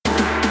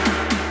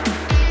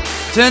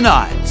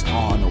Tonight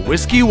on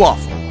Whiskey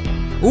Waffle.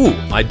 Ooh,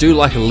 I do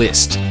like a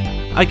list.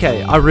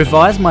 Okay, I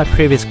revised my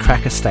previous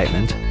cracker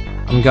statement.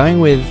 I'm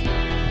going with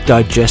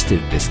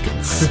digestive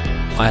biscuits.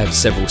 I have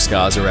several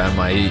scars around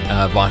my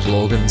vital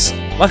organs.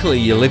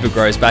 Luckily, your liver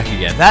grows back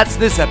again. That's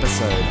this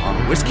episode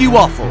on Whiskey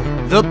Waffle,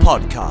 the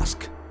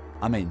podcast.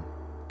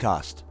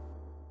 Cast.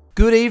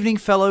 Good evening,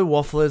 fellow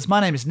wafflers.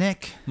 My name is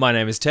Nick. My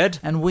name is Ted.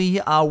 And we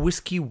are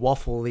Whiskey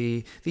Waffle,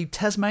 the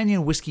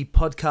Tasmanian whiskey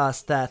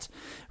podcast that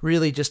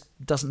really just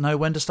doesn't know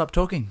when to stop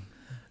talking.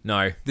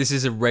 No, this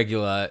is a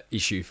regular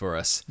issue for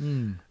us.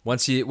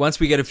 Once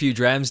we get a few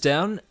drams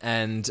down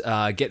and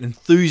get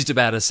enthused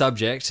about a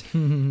subject,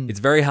 it's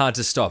very hard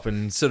to stop.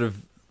 And sort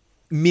of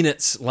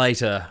minutes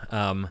later,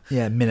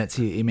 Minutes.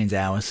 He means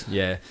hours.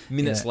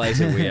 Minutes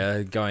later, we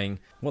are going,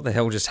 what the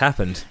hell just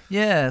happened?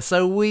 Yeah,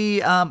 so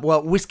we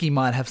whiskey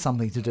might have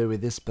something to do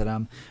with this, but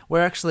we're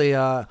actually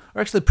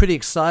pretty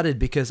excited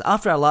because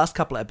after our last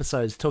couple of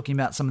episodes talking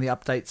about some of the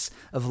updates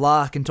of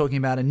Lark and talking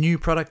about a new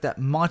product that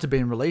might have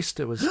been released,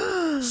 it was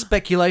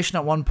speculation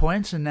at one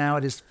point, and now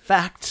it is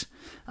fact.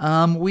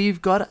 We've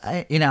got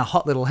in our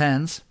hot little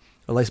hands,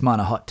 or at least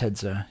mine are hot.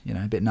 Ted's are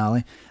a bit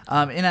gnarly.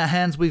 In our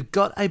hands, we've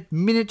got a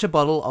miniature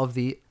bottle of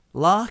the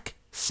Lark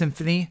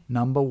Symphony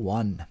No.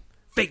 1.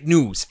 Fake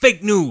news!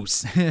 Fake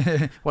news!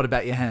 What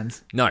about your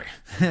hands? No.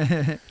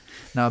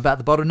 No, about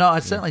the bottle. No, I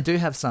certainly do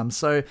have some.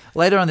 So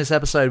later on this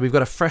episode, we've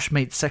got a fresh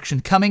meat section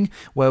coming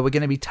where we're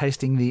going to be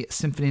tasting the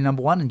Symphony No.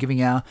 1 and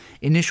giving our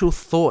initial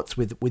thoughts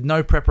with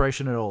no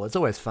preparation at all. It's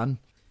always fun.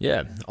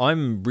 Yeah,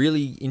 I'm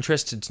really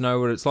interested to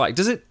know what it's like.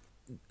 Does it...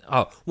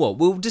 Oh, well,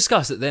 we'll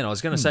discuss it then. I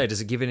was going to say,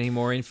 does it give any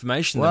more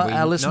information Well, than we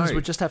our listeners know?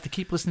 would just have to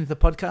keep listening to the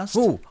podcast.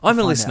 Oh, I'm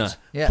a find listener. out.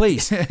 Yeah.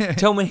 Please,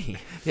 tell me.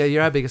 Yeah,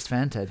 you're our biggest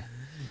fan, Ted.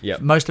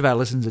 Yep. Most of our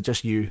listeners are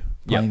just you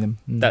playing them.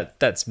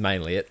 That's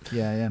mainly it.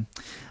 Yeah.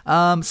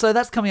 So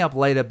that's coming up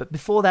later. But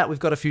before that, we've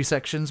got a few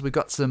sections. We've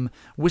got some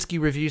whiskey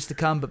reviews to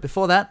come. But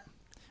before that,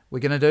 we're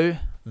going to do...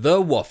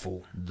 The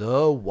Waffle.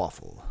 The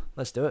Waffle.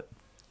 Let's do it.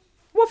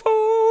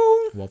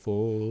 Waffle.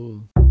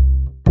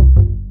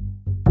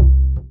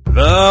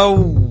 The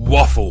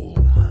Waffle.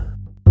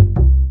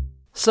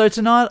 So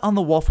tonight on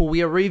The Waffle,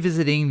 we are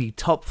revisiting the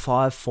top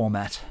 5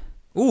 format.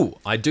 Ooh,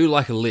 I do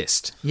like a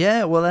list.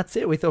 Yeah, well, that's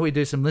it. We thought we'd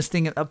do some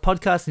listing.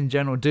 Podcasts in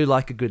general do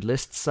like a good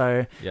list.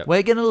 So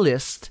We're going to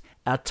list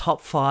our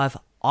top 5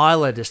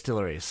 Islay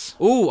distilleries.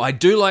 Ooh, I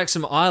do like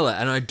some Islay,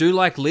 and I do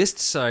like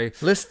lists, so...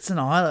 Lists and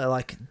Islay,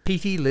 like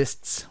PT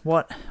lists.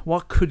 What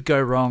could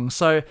go wrong?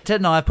 So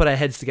Ted and I have put our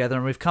heads together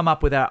and we've come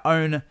up with our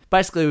own...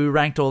 Basically, we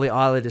ranked all the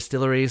Islay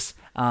distilleries,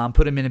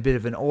 put them in a bit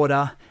of an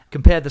order,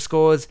 compared the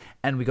scores,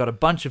 and we got a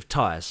bunch of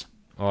ties.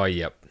 Oh,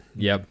 yep.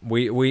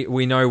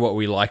 We know what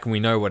we like and we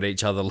know what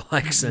each other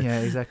likes.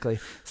 Yeah, exactly.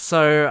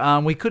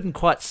 So we couldn't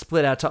quite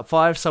split our top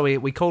 5, so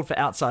we called for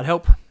outside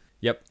help.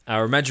 Yep,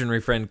 our imaginary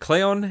friend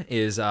Cleon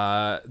is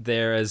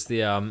there as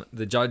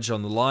the judge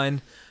on the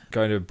line,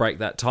 going to break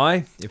that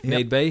tie if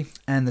need be.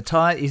 And the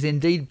tie is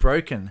indeed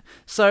broken.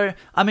 So,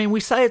 we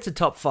say it's a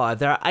top 5.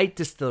 There are 8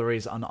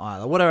 distilleries on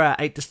Islay. What are our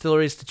 8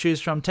 distilleries to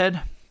choose from,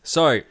 Ted?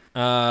 So,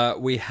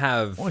 we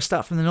have... We'll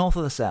start from the north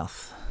or the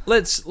south?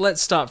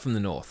 Let's start from the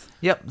north.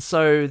 Yep,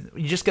 so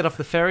you just get off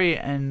the ferry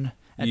and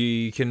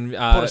you can...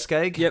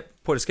 Portiskeag? Yep,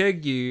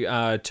 Portiskeag.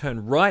 You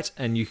turn right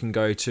and you can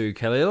go to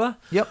Kalila.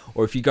 Yep.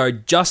 Or if you go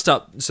just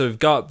up, sort of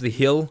go up the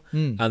hill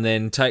and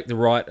then take the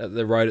right at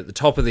the road at the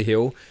top of the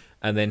hill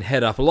and then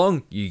head up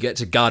along, you get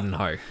to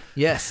Gardenhoe.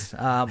 Yes,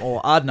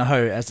 or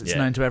Ardnahoe as it's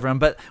known to everyone.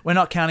 But we're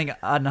not counting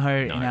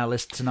Ardnahoe in our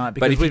list tonight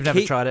because we've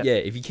never tried it. Yeah,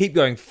 if you keep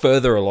going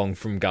further along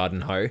from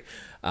Gardenhoe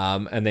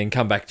and then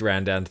come back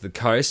around down to the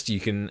coast,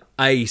 you can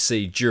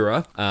see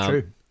Jura.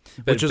 True.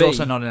 Which is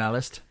also not in our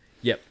list.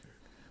 Yep.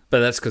 But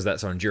that's because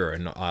that's on Jura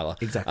and not Islay.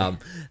 Exactly.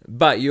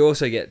 But you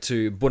also get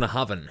to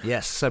Bunnahabhain.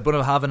 Yes, so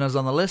Bunnahabhain is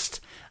on the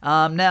list.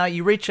 Now,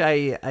 you reach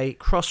a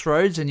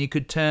crossroads and you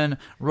could turn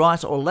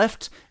right or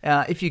left.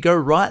 If you go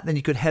right, then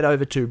you could head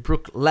over to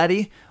Brook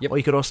Laddie, or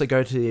you could also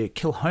go to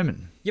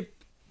Kilhoman. Yep.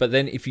 But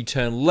then if you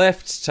turn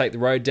left, take the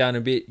road down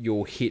a bit,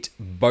 you'll hit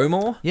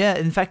Bowmore. Yeah,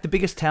 in fact, the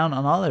biggest town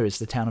on Islay is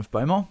the town of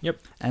Bowmore. Yep.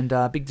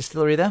 And big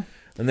distillery there.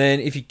 And then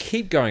if you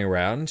keep going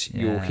around,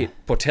 you'll hit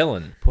Port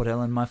Ellen. Port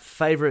Ellen, my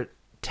favourite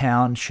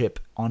township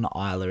on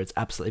Islay. It's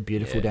absolutely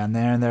beautiful down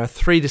there, and there are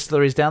 3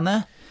 distilleries down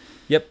there.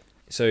 Yep.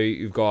 So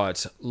you've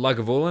got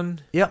Lagavulin.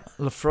 Yep,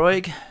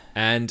 Lafroig.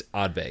 And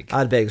Ardbeg.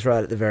 Ardbeg's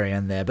right at the very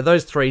end there. But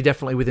those 3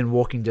 definitely within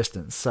walking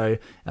distance. So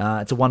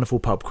it's a wonderful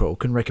pub crawl.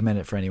 Can recommend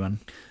it for anyone.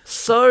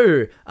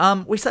 So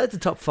we say it's the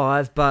top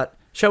 5, but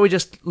shall we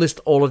just list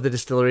all of the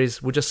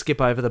distilleries? We'll just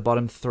skip over the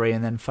bottom 3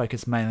 and then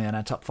focus mainly on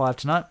our top 5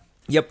 tonight.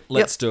 Yep,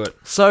 let's do it.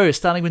 So,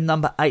 starting with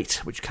number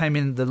 8, which came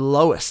in the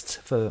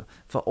lowest for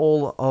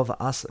all of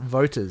us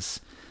voters.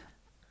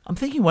 I'm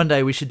thinking one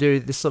day we should do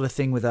this sort of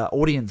thing with our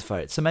audience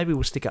vote. So maybe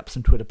we'll stick up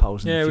some Twitter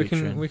polls in the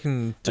future. Yeah, we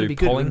can do be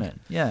polling. Good, wouldn't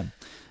it? Yeah.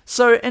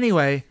 So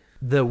anyway,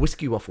 the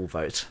Whiskey Waffle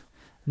vote.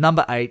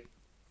 Number 8,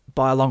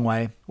 by a long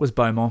way, was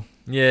Bowmore.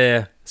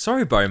 Yeah.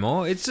 Sorry,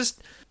 Bowmore. It's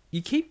just,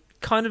 you keep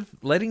kind of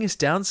letting us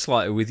down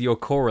slightly with your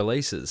core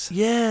releases.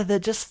 Yeah, they're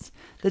just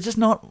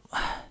not.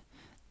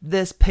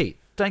 There's peat.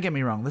 Don't get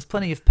me wrong. There's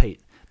plenty of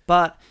peat,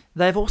 but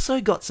they've also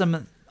got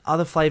some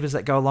other flavors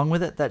that go along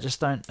with it that just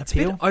don't It's a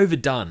appeal. bit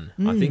overdone,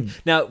 I think.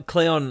 Now,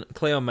 Cleon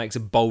makes a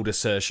bold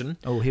assertion.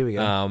 Oh, here we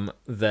go.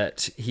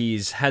 That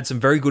he's had some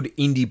very good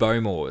indie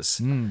Bowmores.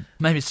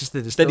 Maybe it's just the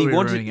That distillery he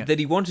ruining it.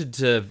 he wanted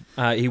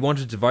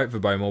to vote for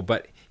Bowmore,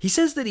 but he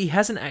says that he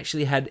hasn't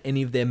actually had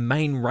any of their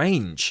main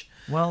range.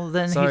 Well,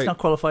 then So- he's not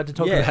qualified to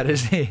talk Yeah. about it,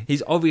 is he?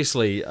 He's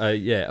obviously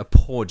a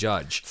poor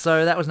judge.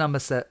 So that was number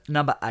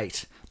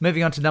 8.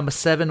 Moving on to number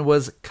 7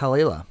 was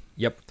Kalila.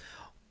 Yep.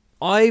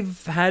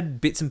 I've had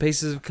bits and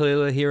pieces of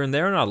Kalila here and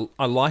there, and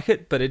I like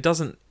it, but it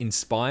doesn't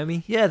inspire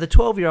me. Yeah, the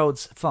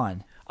 12-year-old's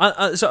fine.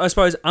 So I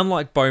suppose,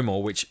 unlike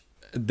Bowmore, which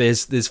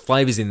there's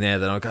flavors in there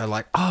that I go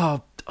like,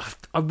 oh,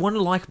 I want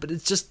to like it, but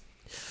it's just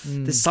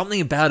there's something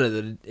about it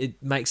that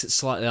it makes it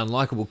slightly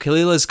unlikable.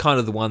 Kalila's kind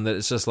of the one that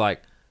it's just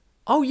like,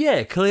 oh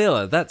yeah,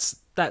 Kalila, that's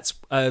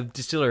a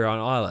distillery on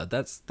Isla.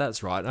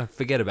 That's right. I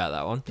forget about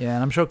that one. Yeah,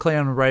 and I'm sure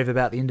Cleon will rave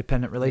about the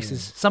independent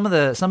releases. Some of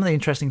the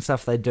interesting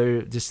stuff they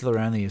do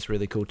distillery only is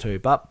really cool too.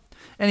 But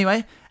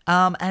anyway,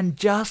 and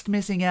just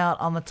missing out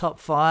on the top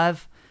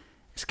 5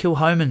 is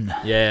Kilhoman.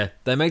 Yeah,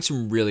 they make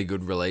some really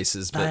good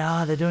releases,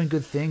 but They're doing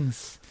good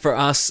things. for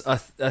us, I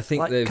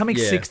think Like they've coming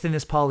yeah. 6th in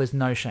this poll is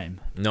no shame.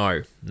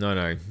 No.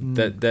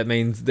 That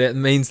means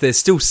they're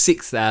still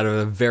 6th out of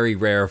a very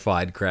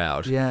rarefied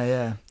crowd.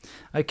 Yeah.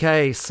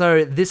 Okay,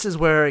 so this is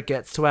where it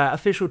gets to our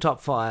official top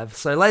 5.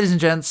 So, ladies and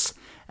gents,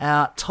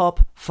 our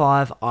top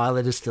 5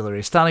 Isla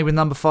distilleries. Starting with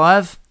number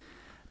 5,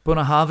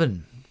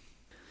 Bunnahabhain.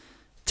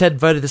 Ted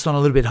voted this one a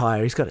little bit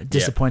higher. He's got a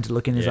disappointed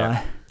look in his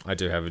eye. I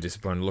do have a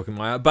disappointed look in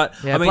my eye, but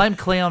Yeah, I mean, blame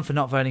Cleon for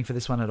not voting for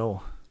this one at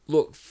all.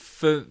 look,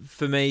 for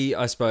me,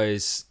 I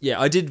suppose,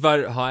 I did vote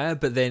it higher,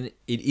 but then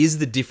it is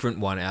the different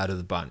one out of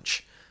the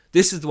bunch.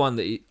 This is the one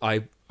that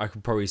I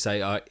could probably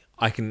say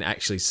I can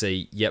actually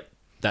see, yep,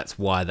 that's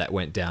why that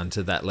went down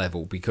to that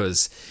level,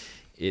 because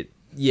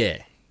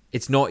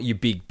it's not your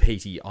big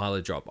peaty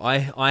Isla drop.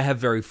 I have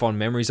very fond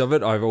memories of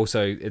it.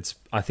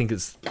 I think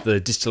it's the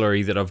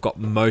distillery that I've got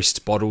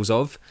most bottles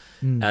of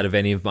out of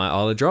any of my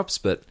Isla drops,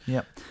 but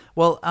Yep.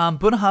 Well,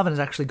 Bunnahabhain has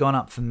actually gone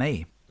up for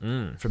me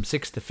from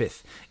 6th to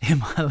 5th in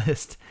my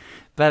list.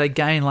 But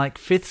again, like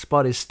 5th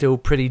spot is still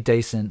pretty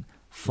decent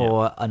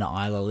for an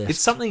Isla list. it's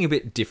something a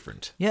bit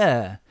different.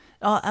 Yeah.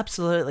 Oh,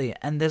 absolutely.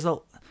 And there's a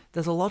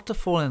lot to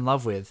fall in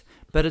love with,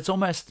 but it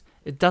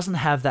doesn't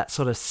have that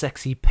sort of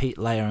sexy peat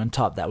layer on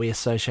top that we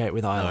associate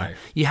with Isla. No.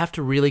 You have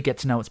to really get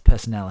to know its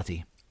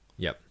personality.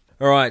 Yep.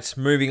 All right,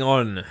 moving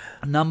on.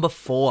 Number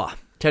 4.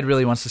 Ted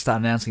really wants to start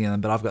announcing them,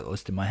 but I've got the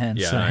list in my hand.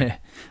 Yeah,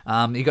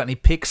 So, you got any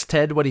picks,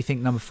 Ted? What do you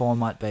think number 4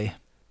 might be?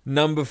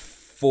 Number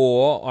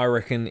 4, I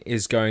reckon,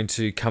 is going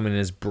to come in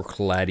as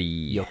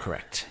Brookladdy. You're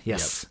correct.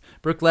 Yes.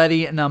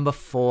 Brookladdy, number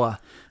 4.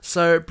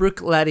 So,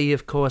 Brookladdy,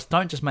 of course,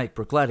 don't just make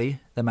Brookladdy.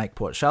 They make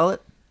Port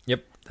Charlotte,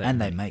 Yep.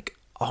 and they make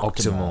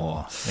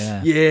Octomore.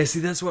 Yeah. Yeah, see,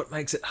 that's what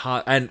makes it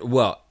hard. And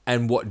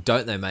what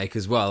don't they make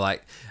as well?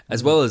 Like,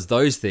 as well as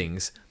those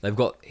things, they've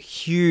got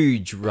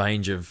huge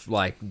range of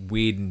like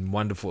weird and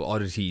wonderful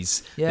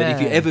oddities. That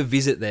if you Yeah. ever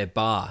visit their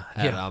bar,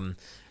 at, Can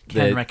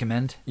they're-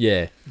 recommend.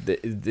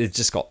 they've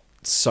just got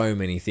so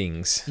many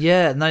things.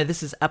 Yeah, no,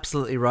 this is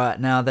absolutely right.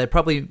 Now, they're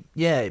probably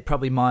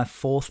my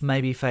 4th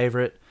maybe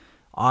favourite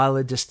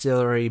Isla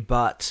distillery,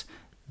 but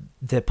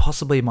they're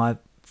possibly my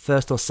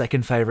 1st or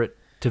 2nd favourite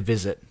to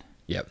visit.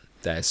 Yep,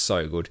 they're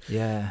so good.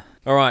 Yeah.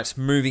 All right,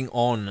 moving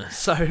on.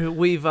 So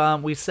we've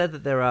said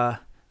that there are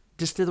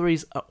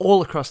distilleries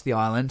all across the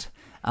island,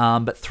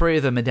 but 3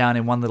 of them are down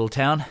in one little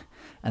town,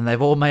 and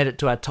they've all made it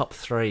to our top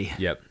 3.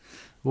 Yep.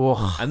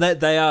 Whoa. And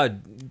they are,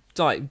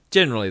 like,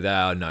 generally they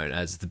are known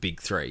as the big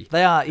 3.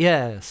 They are,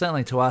 yeah,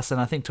 certainly to us, and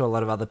I think to a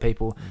lot of other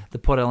people, the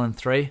Port Ellen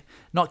 3.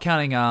 Not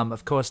counting,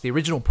 of course, the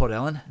original Port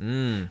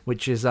Ellen,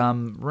 which is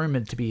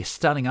rumoured to be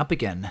starting up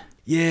again.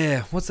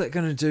 Yeah, what's that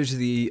going to do to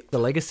the... The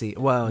legacy.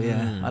 Well,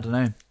 yeah, I don't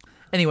know.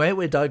 Anyway,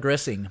 we're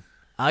digressing.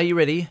 Are you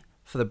ready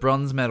for the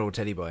bronze medal,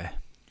 Teddy Boy?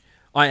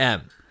 I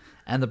am.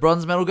 And the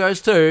bronze medal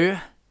goes to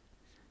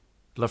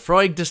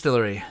Laphroaig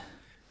Distillery.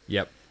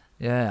 Yep.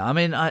 Yeah, I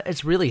mean,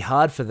 it's really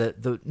hard for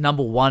the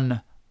number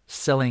 1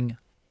 selling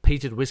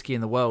peated whiskey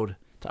in the world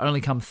to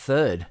only come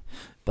 3rd.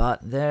 But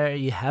there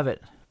you have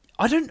it.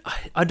 I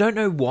don't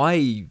know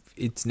why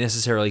it's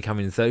necessarily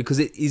coming in 3rd, because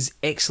it is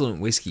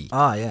excellent whiskey.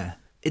 Ah, yeah.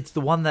 It's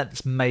the one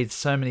that's made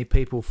so many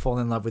people fall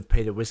in love with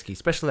peated whiskey,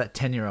 especially that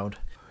 10-year-old.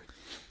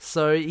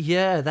 So,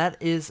 yeah, that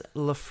is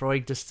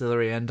Laphroaig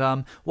Distillery. And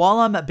while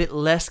I'm a bit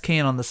less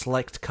keen on the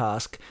select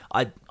cask,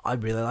 I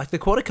really like the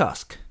quarter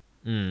cask.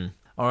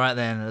 All right,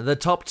 then, the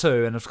top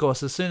 2. And, of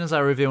course, as soon as I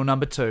reveal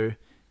number 2,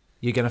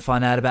 you're going to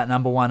find out about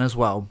number 1 as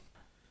well.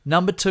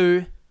 Number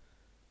 2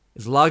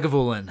 is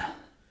Lagavulin.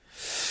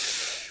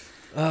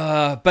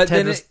 But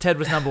Ted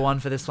was number 1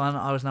 for this one.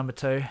 I was number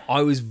 2.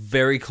 I was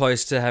very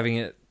close to having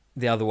it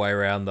the other way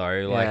around,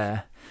 though. Like,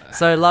 Yeah.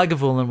 So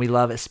Lagavulin we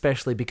love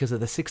especially because of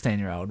the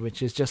 16-year-old,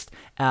 which is just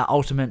our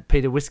ultimate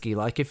peated whiskey.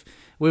 Like if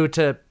we were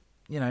to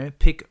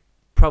pick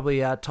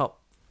probably our top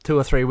 2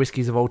 or 3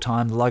 whiskies of all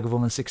time, the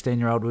Lagavulin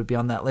 16-year-old would be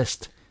on that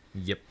list.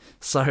 Yep.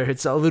 So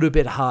it's a little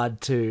bit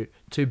hard to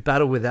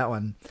battle with that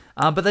one.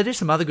 But they do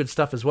some other good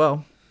stuff as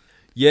well.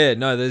 Yeah,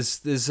 no,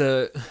 there's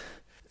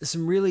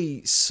some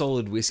really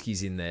solid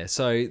whiskies in there.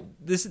 So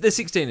the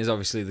 16 is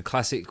obviously the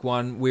classic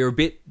one. We're a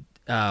bit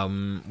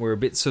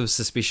sort of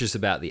suspicious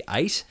about the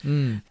 8.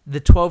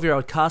 The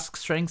 12-year-old cask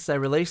strengths they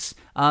release,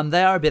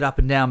 they are a bit up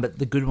and down, but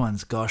the good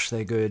ones, gosh,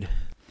 they're good.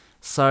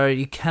 So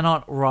you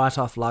cannot write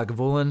off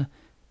Lagavulin.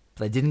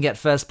 They didn't get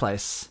first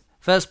place.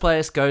 First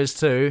place goes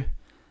to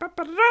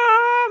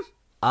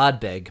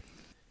Ardbeg.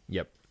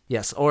 Yep.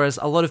 Yes, or as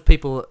a lot of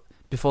people,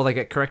 before they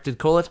get corrected,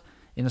 call it,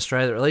 in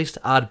Australia at least,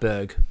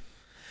 Ardbeg.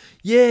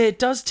 Yeah, it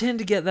does tend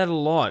to get that a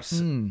lot.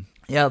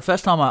 Yeah, the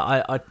first time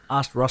I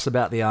asked Ross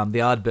about the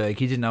Ardbeg,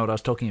 he didn't know what I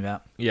was talking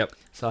about. Yep.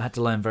 So I had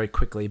to learn very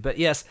quickly. But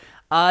yes,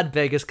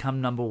 Ardbeg has come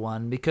number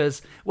 1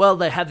 because, well,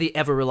 they have the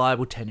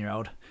ever-reliable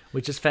 10-year-old,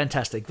 which is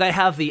fantastic. They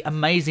have the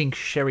amazing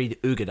Sherried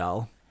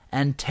Ugadal,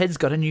 and Ted's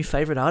got a new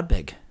favourite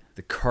Ardbeg.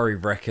 The Corrie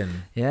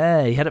Brecken.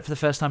 Yeah, he had it for the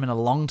first time in a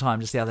long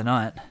time just the other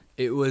night.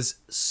 It was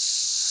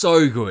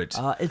so good.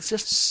 It's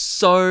just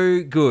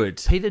so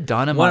good. Peter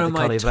Dynamite, one of the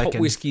my Collie top Brecken.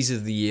 whiskies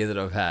of the year that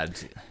I've had.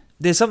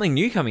 There's something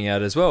new coming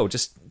out as well.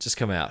 Just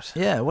come out.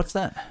 Yeah, what's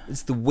that?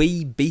 It's the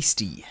Wee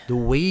Beastie. The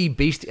Wee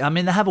Beastie. I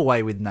mean, they have a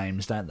way with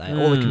names, don't they?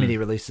 All the committee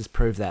releases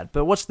prove that.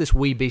 But what's this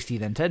Wee Beastie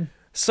then, Ted?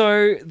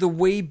 So the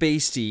Wee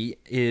Beastie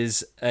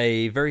is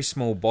a very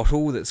small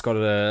bottle that's got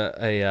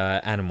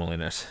a animal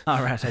in it.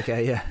 Oh, right,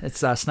 okay, yeah.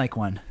 It's snake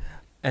wine.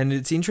 And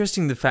it's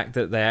interesting the fact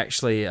that they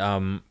actually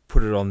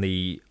put it on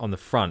the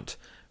front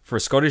for a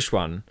Scottish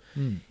one.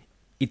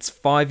 It's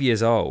 5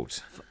 years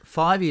old.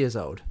 5 years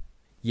old?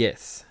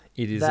 Yes,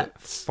 it is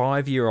That's-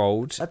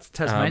 5-year-old. That's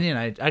Tasmanian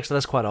age. Actually,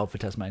 that's quite old for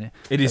Tasmania.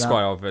 It is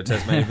quite old for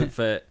Tasmania,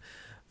 but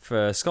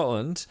for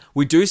Scotland,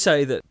 we do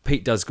say that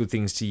Pete does good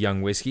things to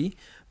young whiskey.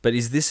 But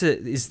is this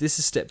a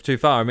step too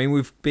far? I mean,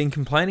 we've been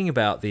complaining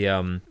about the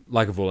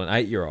Lagavulin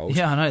 8-year-old.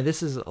 Yeah, I know.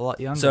 This is a lot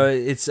younger. So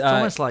it's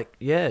almost like,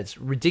 it's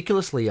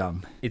ridiculously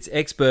young. It's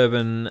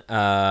ex-bourbon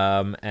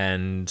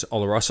and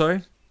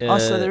Oloroso.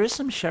 So there is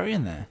some sherry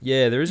in there.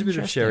 Yeah, there is a bit of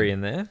Interesting. sherry in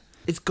there.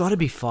 It's got to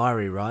be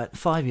fiery, right?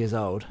 5 years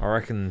old. I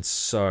reckon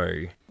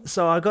so.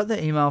 So I got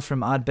the email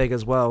from Ardbeg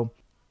as well,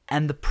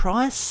 and the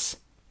price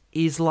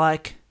is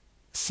like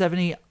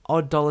 $70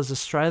 odd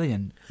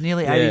Australian,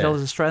 nearly $80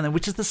 Australian,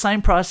 which is the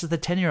same price as the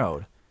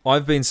 10-year-old.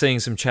 I've been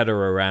seeing some chatter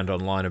around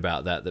online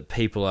about that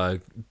people are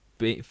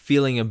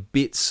feeling a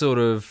bit sort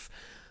of,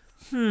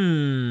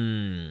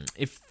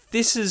 if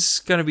this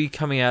is going to be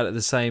coming out at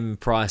the same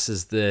price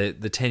as the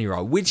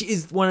 10-year-old, which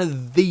is one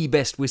of the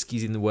best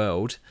whiskies in the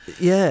world.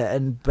 Yeah,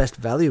 and best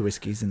value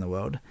whiskies in the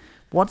world.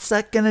 What's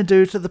that going to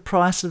do to the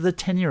price of the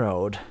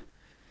 10-year-old?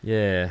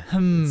 Yeah,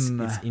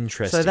 it's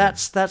interesting. So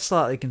that's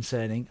slightly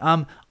concerning.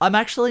 I'm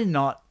actually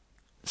not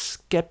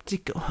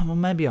skeptical. Well,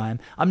 maybe I am.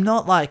 I'm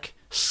not like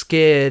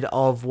scared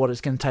of what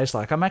it's going to taste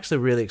like. I'm actually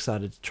really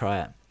excited to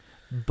try it,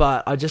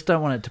 but I just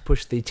don't want it to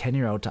push the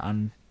 10-year-old to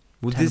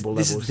untenable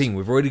this is the thing.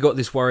 We've already got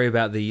this worry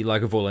about the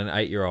Lagavulin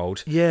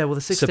 8-year-old. Yeah, well,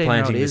 the 16-year-old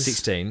supplanting the is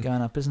 16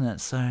 going up, isn't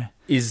it? So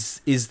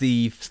is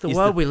the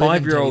world we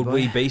live in, 5-year-old Teddy boy.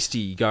 Wee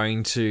Beastie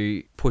going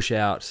to push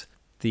out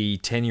the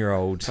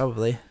 10-year-old?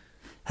 probably.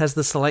 Has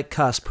the Select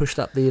Cask pushed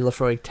up the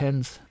Lefroy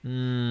 10s?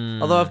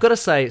 Although I've got to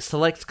say,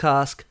 Select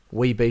Cask,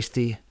 Wee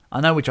Beastie,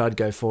 I know which I'd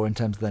go for in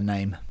terms of the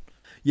name.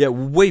 Yeah,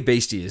 Wee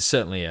Beastie is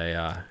certainly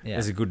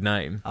is a good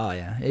name. Oh,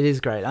 yeah, it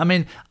is great. I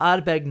mean,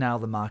 Ardbeg nail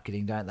the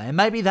marketing, don't they? And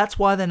maybe that's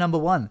why they're number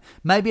 1.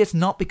 Maybe it's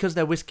not because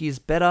their whiskey is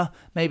better.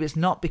 Maybe it's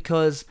not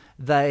because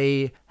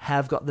they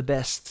have got the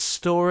best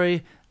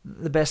story,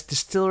 the best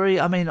distillery.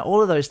 I mean,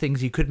 all of those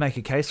things you could make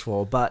a case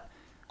for, but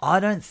I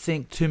don't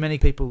think too many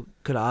people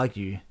could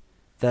argue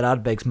that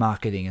Ardbeg's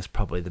marketing is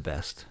probably the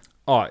best.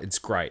 Oh, it's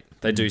great.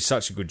 They do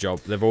such a good job.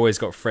 They've always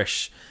got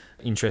fresh,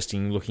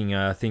 interesting looking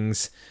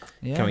things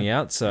coming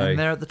out. So and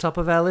they're at the top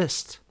of our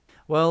list.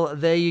 Well,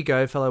 there you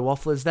go, fellow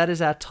wafflers. That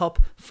is our top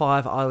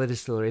 5 Islay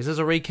distilleries. As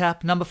a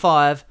recap, number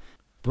 5,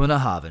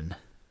 Bunnahabhain.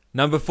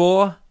 number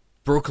 4,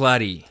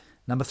 Bruichladdich.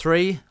 Number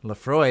 3,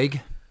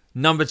 Lefroy.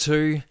 Number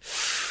 2,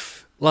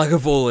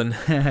 Lagavulin.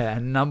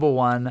 And number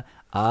 1,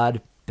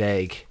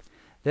 Ardbeg.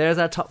 There's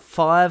our top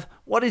 5.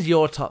 What is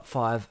your top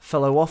 5,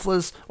 fellow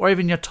wafflers? Or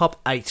even your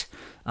top 8?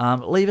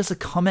 Leave us a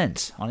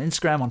comment on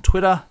Instagram, on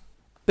Twitter.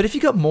 But if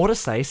you've got more to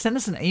say, send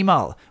us an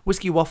email,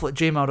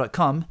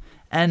 whiskeywaffle@gmail.com,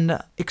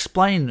 and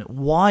explain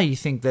why you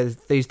think there's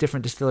these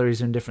different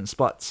distilleries are in different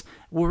spots.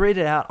 We'll read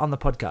it out on the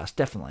podcast,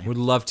 definitely. Would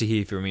love to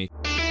hear from you.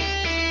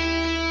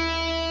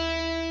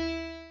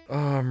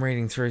 Oh, I'm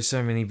reading through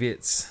so many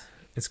bits.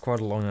 It's quite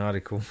a long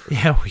article.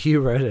 Yeah, well,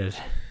 you wrote it.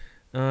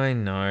 I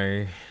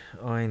know.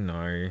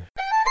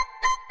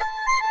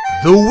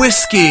 The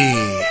whiskey.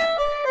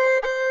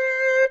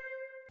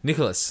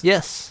 Nicholas.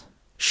 Yes.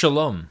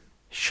 Shalom.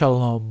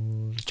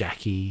 Shalom,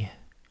 Jackie.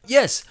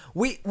 Yes,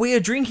 we are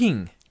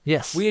drinking.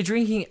 Yes. We are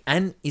drinking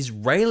an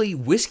Israeli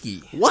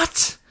whiskey.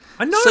 What?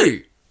 I know.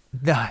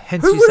 No,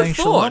 hence Who you would saying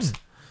have thought? shalom.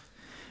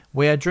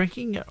 We are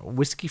drinking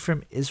whiskey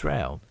from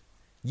Israel.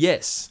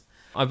 Yes.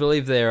 I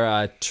believe there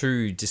are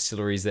 2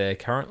 distilleries there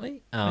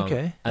currently.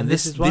 Okay. And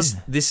this is one.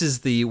 This is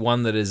the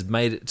one that has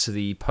made it to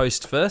the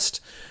post first.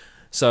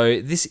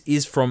 So this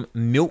is from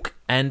Milk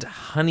and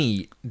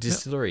Honey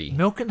Distillery.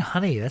 Milk and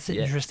honey. That's an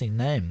Yeah. interesting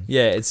name.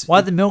 Yeah, it's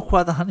Why the milk?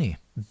 Why the honey?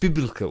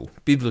 biblical.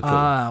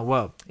 Ah,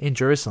 well, in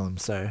Jerusalem,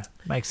 so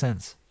makes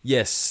sense.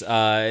 Yes,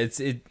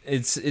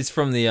 it's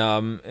from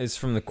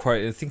the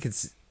quote. I think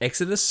it's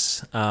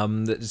Exodus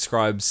that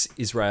describes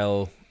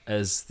Israel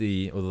as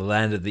the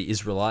land of the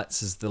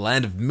Israelites as the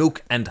land of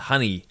milk and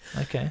honey.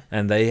 Okay.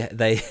 And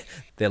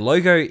their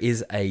logo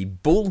is a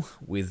bull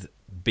with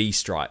bee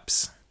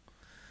stripes,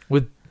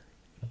 With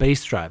bee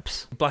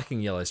stripes. black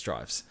and yellow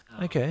stripes.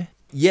 Okay.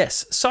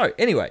 Yes. So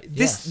anyway,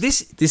 Yes.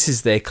 this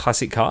is their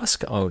classic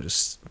cask. I'll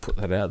just put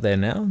that out there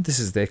now. This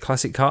is their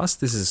classic cask.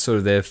 This is sort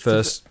of their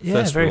first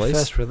Very release.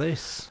 first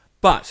release.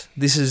 But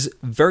this is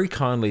very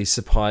kindly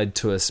supplied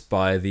to us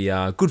by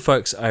the good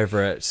folks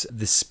over at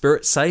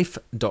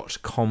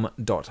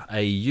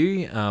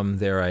thespiritssafe.com.au.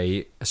 They're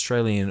a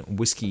Australian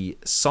whiskey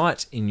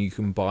site, and you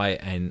can buy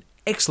an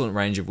excellent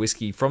range of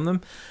whiskey from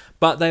them.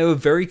 But they were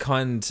very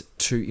kind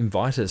to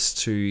invite us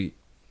to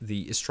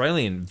the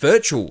Australian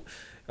virtual.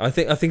 I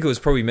think it was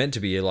probably meant to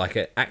be like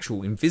an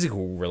actual in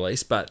physical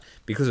release, but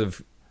because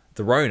of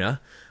the Rona,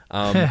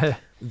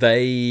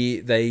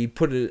 they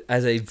put it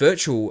as a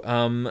virtual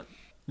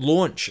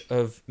launch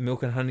of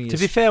Milk and Honey. To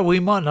be fair, we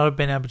might not have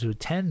been able to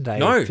attend a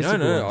No.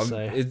 physical one,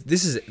 so.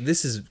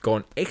 This has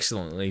gone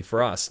excellently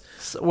for us.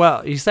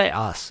 Well, you say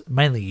us,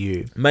 mainly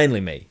you.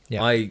 Mainly me.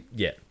 Yeah. I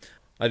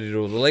did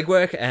all the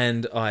legwork,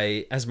 and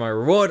as my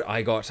reward,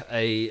 I got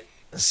a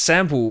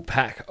sample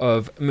pack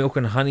of Milk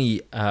and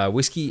Honey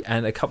whiskey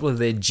and a couple of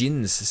their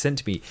gins sent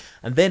to me,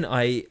 and then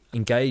I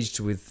engaged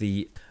with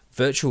the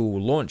virtual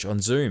launch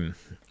on Zoom.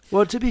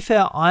 Well, to be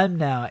fair, I'm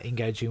now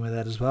engaging with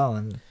that as well,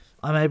 and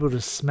I'm able to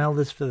smell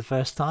this for the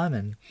first time.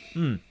 And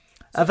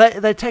are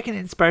they taking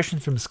inspiration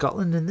from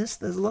Scotland in this?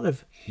 There's a lot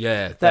of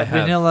Yeah, that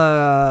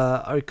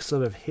vanilla oak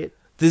sort of hit.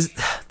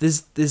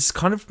 There's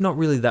kind of not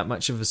really that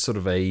much of a sort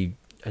of a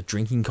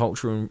drinking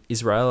culture in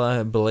Israel,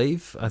 I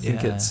believe. I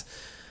think Yeah.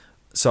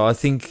 I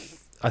think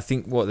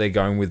what they're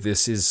going with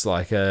this is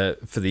like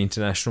for the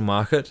international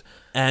market,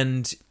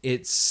 and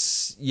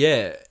it's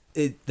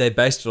they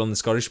based it on the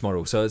Scottish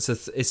model. So it's a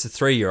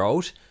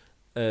 3-year-old,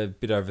 a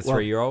bit over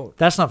 3-year-old.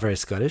 That's not very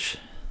Scottish.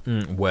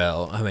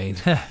 Well, I mean,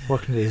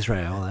 Welcome to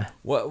Israel,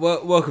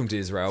 though. welcome to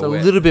Israel.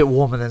 It's a little bit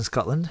warmer than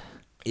Scotland.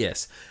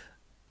 Yes,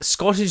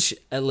 Scottish,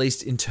 at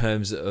least in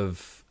terms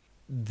of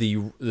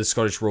the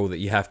Scottish rule that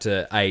you have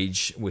to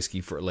age whiskey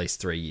for at least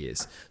 3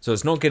 years. So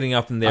it's not getting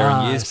up in there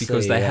in years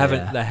because they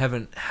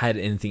haven't had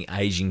anything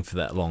aging for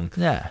that long.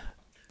 Yeah.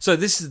 So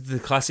this is the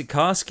classic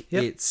cask.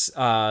 Yep. It's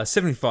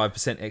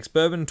 75%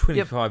 ex-bourbon,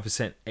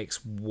 25%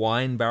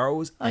 ex-wine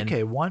barrels,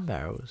 Okay, and wine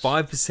barrels.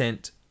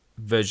 5%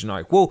 virgin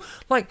oak. Well,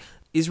 like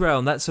Israel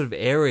and that sort of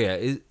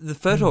area, the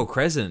Fertile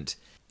Crescent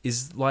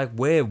is like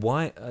where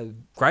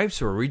grapes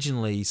were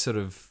originally sort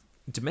of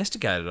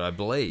domesticated, I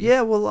believe.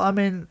 Yeah, well, I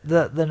mean,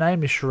 the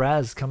name of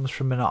Shiraz comes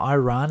from an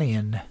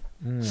Iranian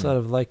sort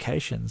of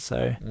location,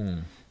 so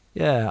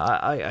yeah,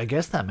 I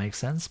guess that makes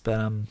sense,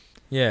 but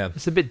Yeah.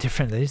 it's a bit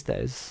different these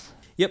days.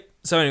 Yep.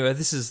 So anyway,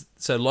 this is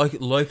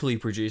locally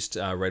produced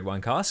red wine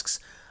casks,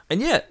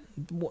 and yeah,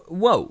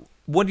 whoa,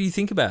 what do you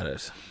think about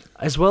it?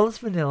 As well as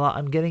vanilla,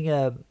 I'm getting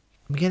a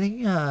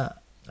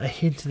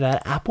hint of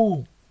that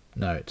apple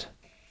note.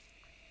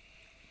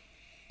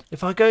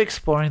 If I go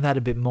exploring that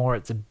a bit more,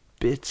 it's a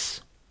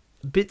bit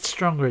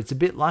stronger. It's a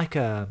bit like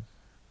a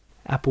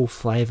apple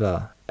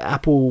flavor,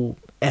 apple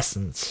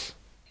essence.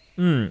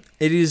 It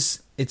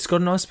is. It's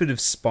got a nice bit of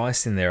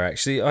spice in there.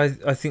 Actually,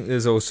 I think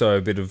there's also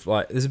a bit of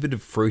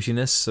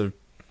fruitiness, sort of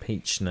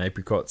peach and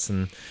apricots,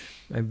 and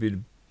maybe a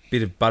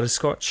bit of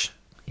butterscotch.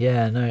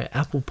 Yeah, no,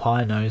 apple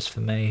pie nose for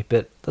me,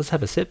 but let's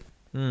have a sip.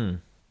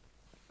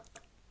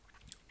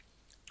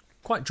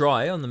 Quite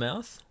dry on the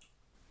mouth.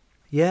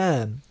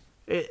 Yeah,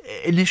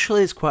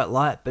 initially it's quite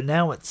light, but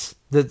now it's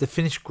the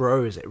finish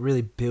grows. It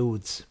really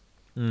builds.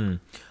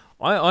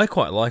 I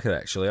quite like it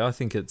actually. I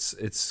think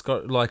it's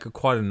got like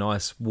quite a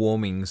nice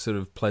warming sort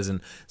of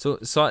pleasant, so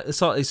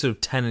slightly sort of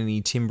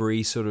tanniny,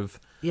 timbery sort of.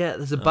 Yeah,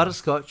 there's a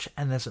butterscotch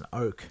and there's an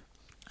oak,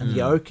 and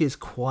the oak is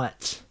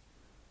quite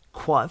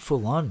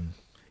full on.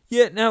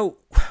 Yeah. Now,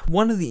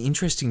 one of the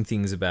interesting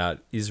things about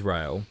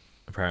Israel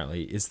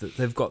apparently is that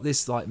they've got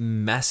this like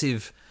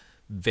massive,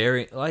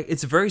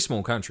 it's a very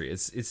small country.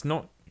 It's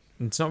not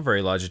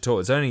very large at all.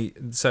 It's only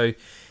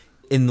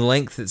in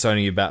length it's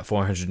only about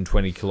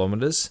 420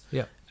 kilometers.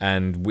 Yeah.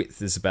 And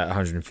width is about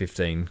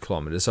 115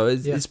 kilometers. So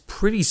it's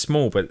pretty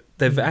small, but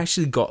they've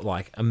actually got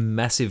like a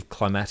massive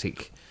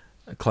climactic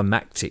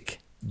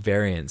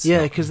variance.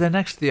 Yeah, because they're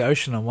next to the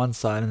ocean on one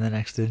side and they're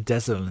next to the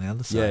desert on the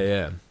other side.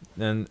 Yeah.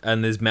 And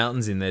there's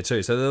mountains in there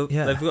too. So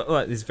they've got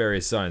like these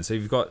various zones. So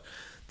you've got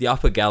the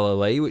Upper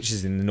Galilee, which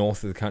is in the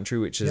north of the country,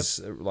 which is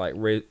like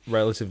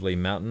relatively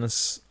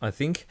mountainous, I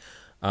think.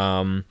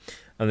 And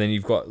then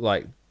you've got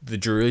like the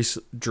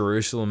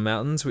Jerusalem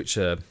Mountains, which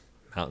are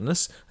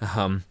mountainous.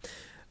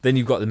 Then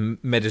you've got the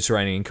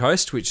Mediterranean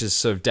coast, which is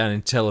sort of down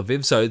in Tel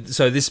Aviv.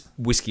 So this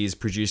whiskey is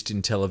produced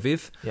in Tel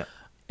Aviv. Yep.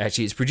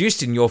 Actually, it's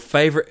produced in your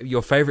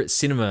favorite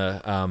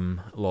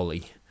cinema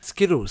lolly.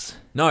 Skittles.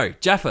 No,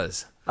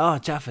 Jaffa's. Oh,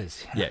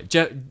 Jaffa's. Yeah,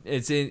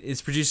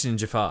 it's produced in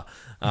Jaffa,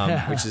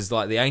 which is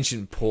like the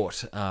ancient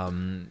port,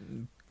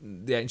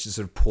 the ancient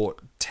sort of port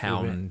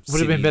town. Would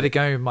have been better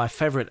going with my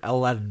favourite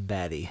Aladdin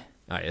baddie.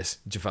 Oh yes,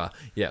 Jaffa.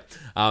 Yeah.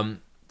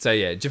 So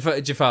yeah,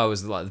 Jaffa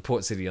was like the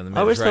port city on the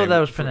I always Mediterranean. thought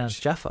that was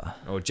pronounced Jaffa.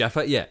 Or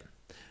Jaffa, yeah.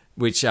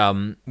 Which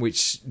Tel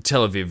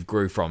Aviv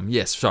grew from.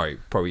 Yes, sorry,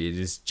 probably it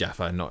is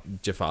Jaffa,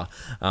 not Jaffa.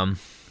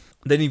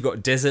 Then you've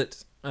got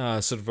desert,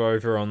 sort of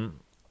over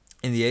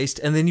in the east,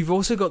 and then you've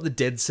also got the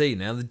Dead Sea.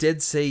 Now the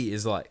Dead Sea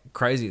is like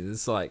crazy.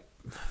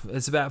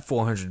 It's about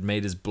 400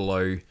 meters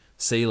below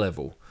sea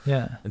level.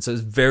 Yeah. And so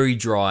it's very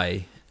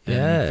dry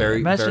and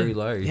very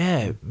low.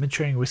 Yeah,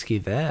 maturing whiskey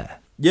there.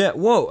 Yeah,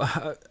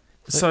 well,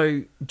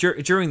 so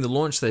during the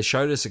launch, they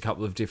showed us a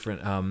couple of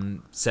different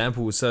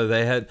samples. So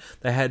they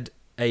had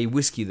a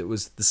whiskey that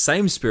was the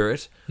same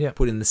spirit, Yep.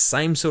 put in the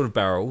same sort of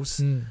barrels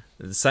at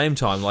the same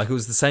time, like it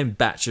was the same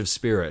batch of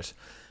spirit,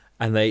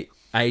 and they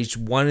aged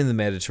one in the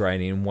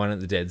Mediterranean, one at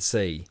the Dead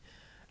Sea,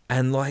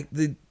 and like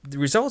the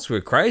results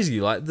were crazy.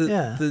 Like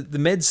the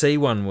Med Sea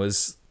one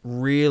was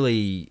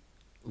really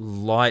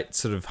light,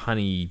 sort of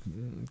honey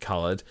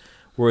coloured,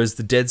 whereas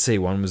the Dead Sea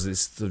one was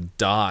this sort of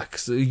dark.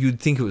 So you'd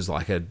think it was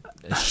like a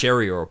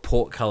sherry or a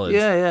port coloured.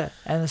 Yeah,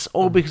 and it's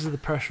all because of the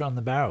pressure on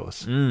the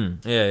barrels.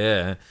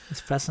 Yeah.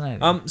 It's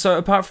fascinating. So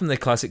apart from their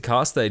classic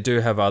cask, they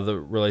do have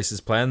other releases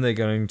planned. They're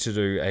going to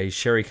do a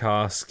sherry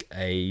cask,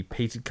 a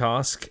peated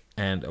cask,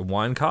 and a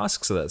wine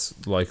cask. So that's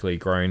locally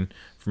grown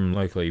from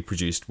locally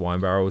produced wine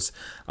barrels.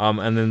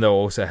 And then they'll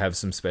also have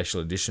some special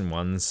edition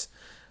ones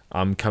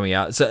coming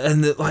out. So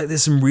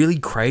there's some really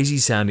crazy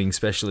sounding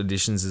special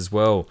editions as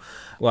well.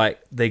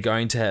 Like they're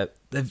going to have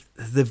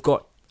they've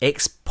got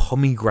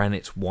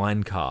ex-pomegranate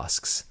wine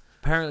casks.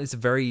 Apparently it's a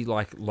very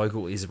like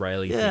local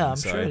Israeli thing. Yeah, I'm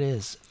sure it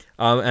is.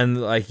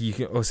 And like you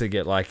can also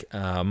get like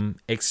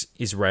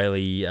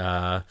ex-Israeli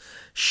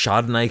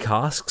Chardonnay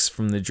casks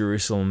from the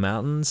Jerusalem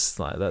mountains.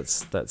 Like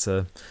that's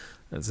a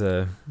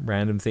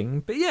random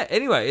thing. But yeah,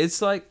 anyway,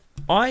 it's like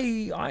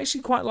I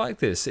actually quite like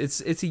this.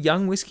 It's a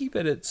young whiskey,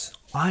 but it's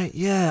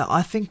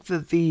I think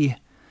that the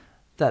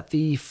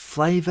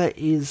flavour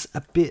is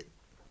a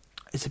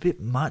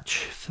bit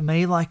much for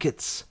me. Like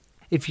it's,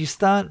 if you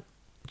start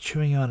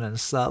chewing on it and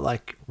start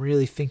like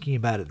really thinking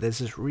about it, there's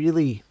this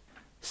really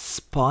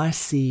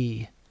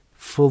spicy,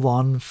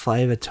 full-on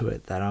flavour to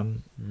it that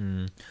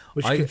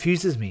which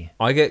confuses me.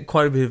 I get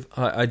quite a bit of.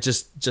 I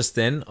just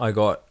then I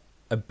got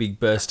a big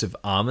burst of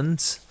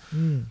almonds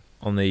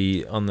on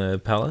the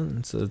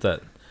palate, so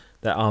that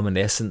almond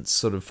essence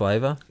sort of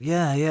flavour.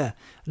 Yeah.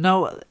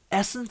 No,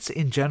 essence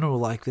in general,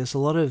 like there's a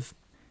lot of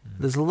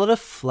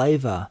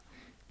flavour,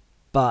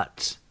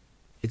 but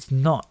it's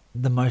not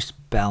the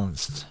most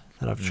balanced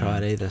that I've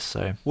tried either.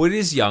 So well, it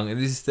is young. It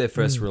is their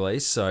first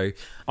release, so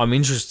I'm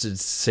interested to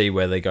see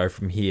where they go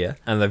from here.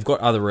 And they've got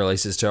other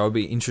releases too. I'll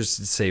be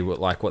interested to see what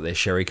their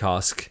sherry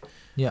cask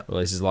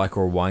release is like,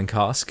 or a wine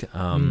cask.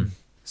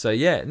 So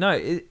yeah, no,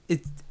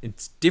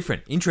 it's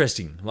different,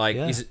 interesting. Like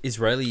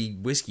Israeli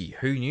whiskey.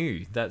 Who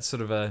knew? That's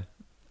sort of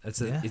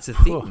it's a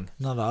thing.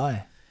 Not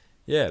I.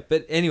 Yeah,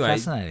 but anyway,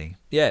 fascinating.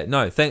 Yeah,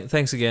 no,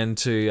 thanks again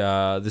to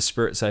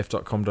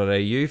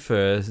thespiritsafe.com.au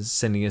for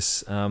sending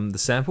us the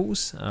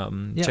samples.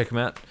 Check them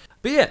out.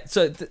 But yeah,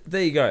 so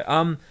there you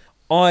go.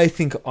 I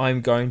think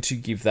I'm going to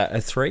give that a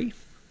 3.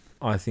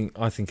 I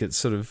think it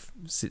sort of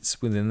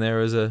sits within there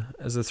as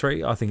a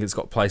 3. I think it's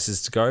got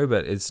places to go,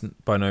 but it's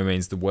by no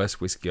means the worst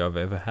whiskey I've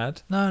ever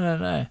had.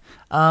 No.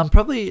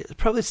 Probably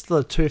still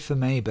a 2 for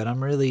me, but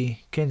I'm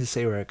really keen to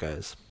see where it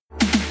goes.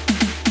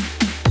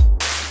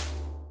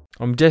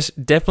 I'm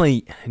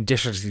definitely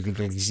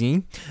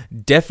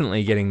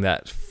getting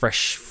that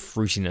fresh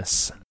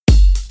fruitiness.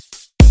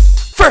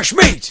 Fresh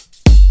meat.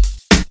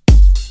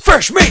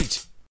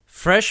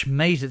 Fresh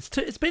meat.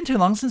 It's been too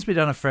long since we've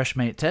done a fresh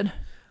meat, Ted.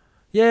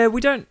 Yeah, we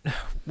don't.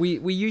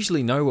 We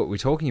usually know what we're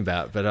talking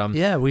about, but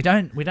yeah, we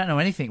don't know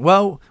anything.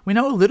 Well, we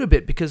know a little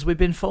bit because we've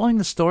been following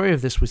the story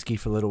of this whiskey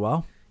for a little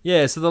while.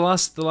 Yeah, so the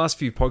last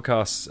few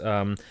podcasts,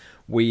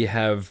 we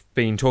have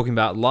been talking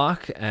about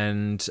Lark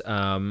and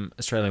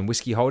Australian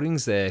Whiskey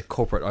Holdings, their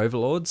corporate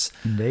overlords.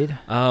 Indeed.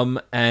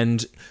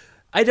 And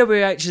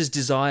AWH's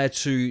desire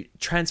to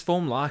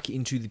transform Lark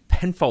into the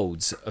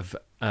Penfolds of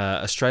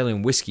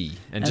Australian whiskey.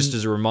 And just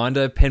as a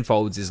reminder,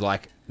 Penfolds is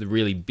like the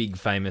really big,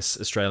 famous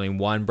Australian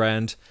wine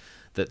brand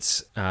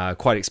that's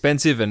quite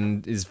expensive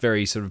and is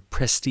very sort of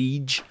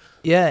prestige.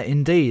 Yeah,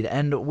 indeed.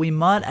 And we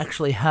might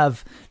actually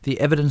have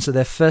the evidence of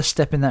their first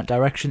step in that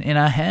direction in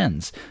our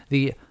hands.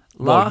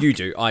 Well, you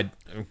do.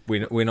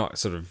 We're not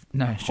sort of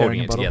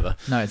holding it together.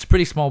 No, it's a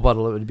pretty small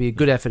bottle. It would be a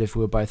good effort if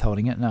we were both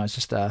holding it. No, it's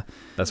just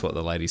That's what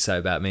the ladies say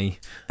about me.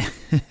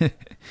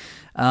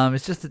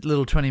 It's just a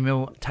little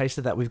 20ml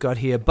taster that we've got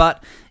here.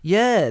 But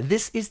yeah,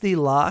 this is the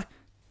Lark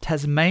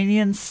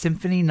Tasmanian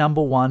Symphony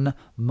Number 1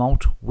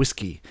 Malt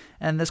Whiskey.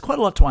 And there's quite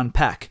a lot to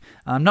unpack.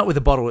 Not with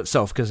the bottle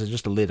itself, because it's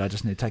just a lid. I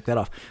just need to take that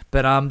off.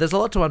 But there's a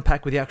lot to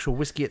unpack with the actual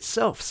whiskey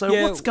itself. So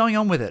Yeah. what's going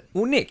on with it?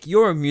 Well, Nick,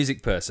 you're a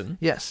music person.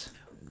 Yes.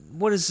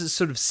 What does this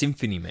sort of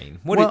symphony mean?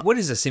 Well, What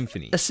is a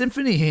symphony? A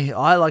symphony,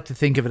 I like to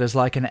think of it as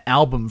like an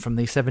album from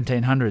the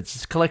 1700s.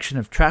 It's a collection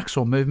of tracks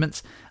or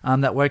movements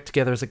that work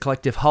together as a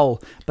collective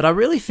whole. But I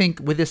really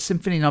think with this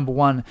Symphony Number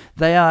 1,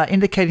 they are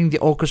indicating the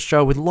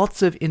orchestra with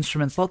lots of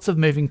instruments, lots of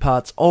moving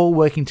parts, all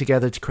working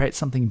together to create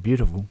something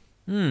beautiful.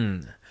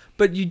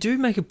 But you do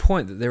make a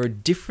point that there are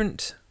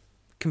different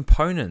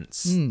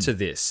components to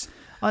this.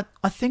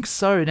 I think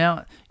so.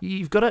 Now,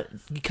 you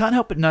can't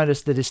help but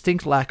notice the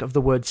distinct lack of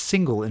the word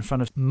single in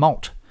front of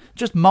malt.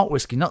 Just malt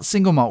whiskey, not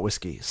single malt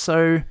whiskey.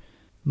 So,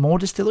 more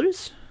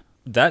distilleries?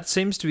 That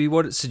seems to be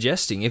what it's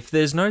suggesting. If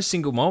there's no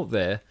single malt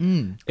there,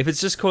 if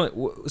it's just calling,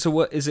 so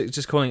what is it?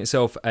 Just calling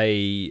itself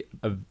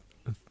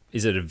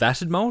is it a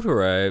vatted malt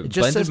or a It just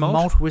blended says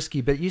malt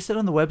whiskey, but you said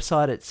on the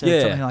website it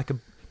said something like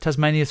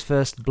Tasmania's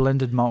first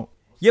blended malt.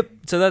 Yep,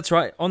 so that's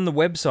right. On the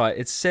website,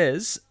 it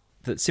says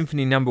that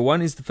Symphony Number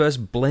 1 is the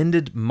first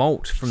blended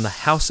malt from the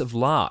House of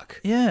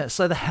Lark. Yeah,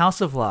 so the House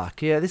of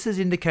Lark. Yeah, this is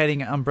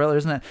indicating umbrella,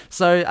 isn't it?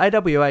 So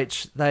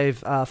AWH, they've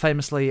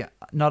famously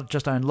not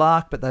just owned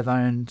Lark, but they've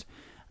owned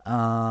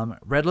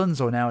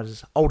Redlands, or now it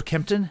is Old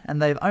Kempton, and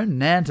they've owned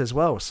Nant as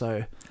well.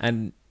 So,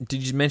 And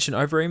did you mention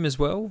Overeem as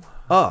well?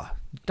 oh,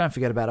 don't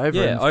forget about Overeem.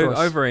 Yeah, of course.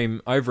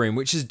 Overeem,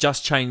 which has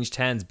just changed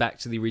hands back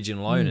to the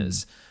original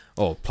owners,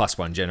 or plus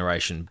one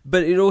generation.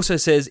 But it also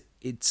says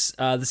it's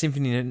the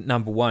Symphony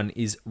Number 1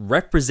 is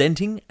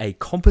representing a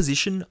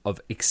composition of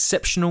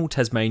exceptional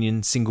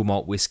Tasmanian single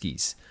malt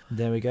whiskies.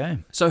 There we go.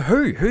 So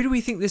who do we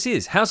think this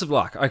is? House of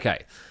Lark.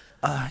 Okay,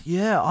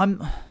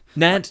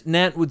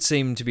 Nant would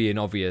seem to be an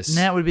obvious.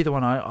 Nant would be the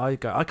one I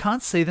go. I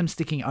can't see them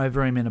sticking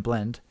Overeem in a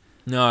blend.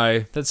 No,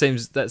 that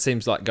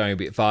seems like going a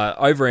bit far.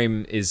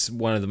 Overeem is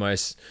one of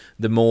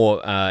the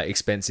more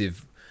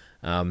expensive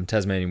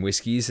Tasmanian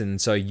whiskies,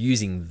 and so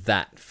using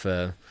that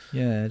for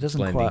Yeah, it doesn't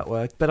blending. quite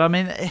work. But I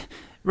mean,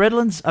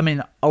 Redlands,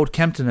 Old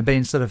Kempton have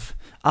been sort of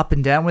up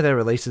and down with their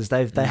releases.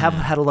 They have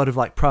had a lot of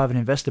like private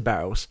investor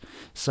barrels,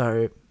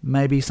 so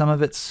maybe some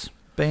of it's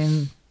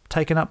been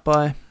taken up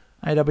by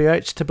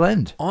AWH to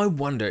blend. I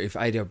wonder if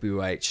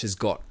AWH has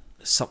got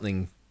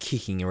something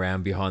kicking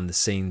around behind the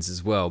scenes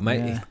as well. Mate,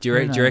 Yeah, do you who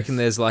reckon knows?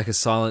 there's like a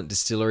silent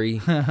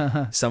distillery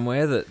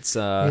somewhere that's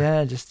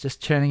Yeah,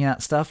 just churning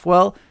out stuff.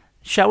 Well,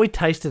 shall we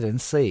taste it and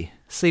see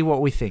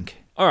what we think?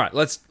 All right,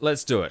 let's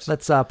do it.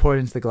 Let's pour it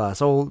into the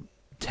glass. All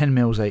 10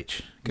 mils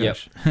each.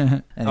 Gosh.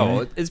 Anyway.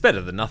 Oh, it's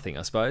better than nothing,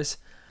 I suppose.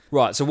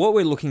 Right, so what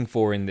we're looking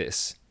for in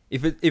this,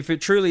 if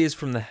it truly is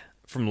from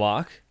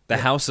Lark, the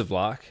House of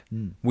Lark,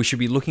 we should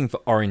be looking for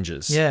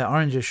oranges. Yeah,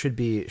 oranges should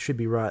be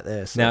right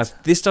there. So Now,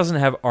 if this doesn't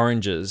have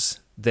oranges,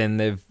 then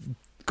they've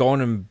gone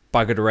and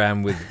buggered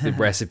around with the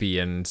recipe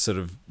and sort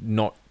of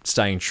not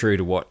staying true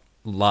to what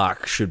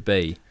Lark should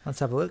be. let's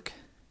have a look.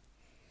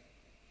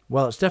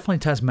 Well, it's definitely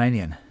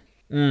Tasmanian.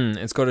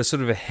 It's got a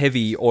sort of a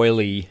heavy,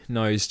 oily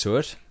nose to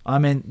it. I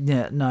mean,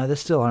 yeah, no, they're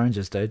still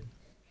oranges, dude.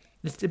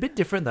 It's a bit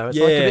different though. It's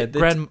Yeah, like a bit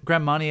that's-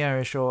 Grand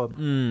Marnier-ish or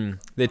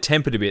They're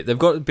tempered a bit. They've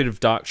got a bit of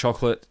dark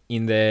chocolate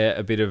in there,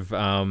 a bit of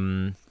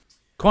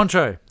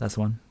Cointreau. That's the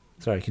one.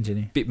 Sorry,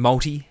 continue. bit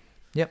malty.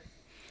 Yep.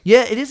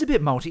 Yeah, it is a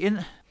bit malty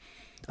and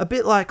a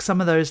bit like some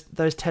of those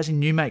Tassie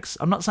new makes.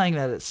 I'm not saying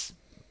that it's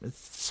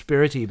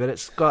spirity, but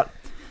it's got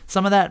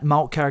some of that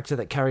malt character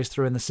that carries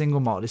through in the single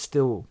malt is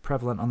still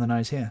prevalent on the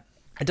nose here.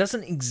 It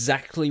doesn't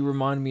exactly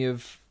remind me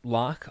of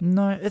Lark.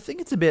 No, I think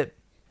it's a bit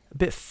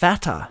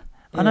fatter.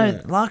 I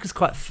know Lark is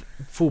quite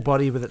full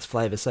body with its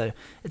flavour, so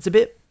it's a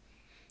bit.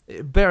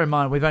 Bear in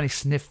mind, we've only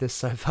sniffed this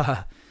so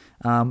far,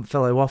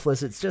 fellow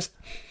wafflers. It's just.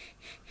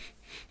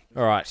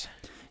 All right.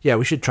 Yeah,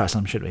 we should try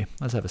some, should we?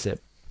 Let's have a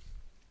sip.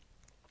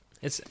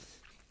 It's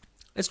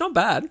not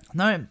bad.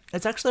 No,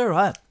 it's actually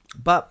alright.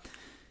 But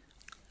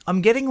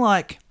I'm getting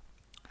like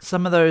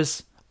some of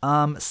those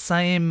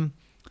same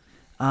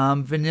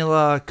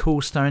vanilla, cool,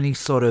 stony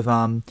sort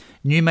of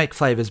new make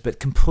flavours, but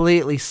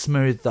completely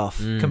smoothed off,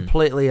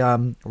 completely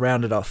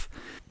rounded off.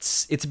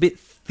 It's a bit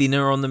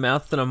thinner on the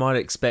mouth than I might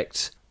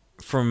expect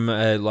from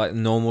like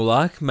normal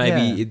Lark.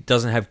 Maybe Yeah. it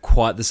doesn't have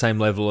quite the same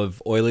level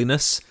of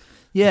oiliness.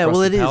 Yeah, across well,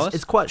 the it is. palate.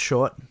 It's quite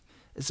short.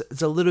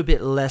 It's a little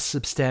bit less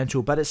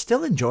substantial, but it's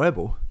still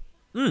enjoyable.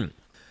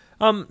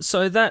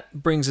 So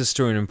that brings us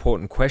to an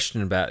important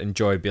question about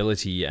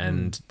enjoyability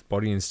and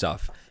body and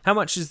stuff. How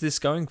much is this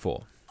going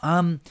for?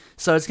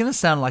 So it's going to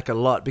sound like a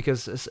lot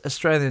because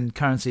Australian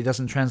currency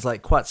doesn't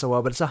translate quite so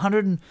well, but it's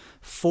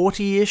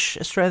 140-ish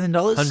Australian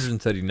dollars.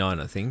 139,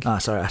 I think.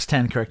 Sorry, I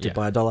stand corrected Yeah.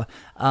 by a dollar.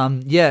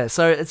 Yeah,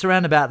 so it's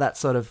around about that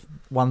sort of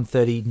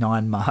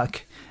 139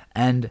 mark,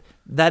 and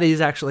that is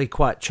actually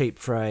quite cheap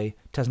for a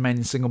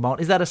Tasmanian single malt.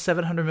 Is that a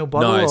 700ml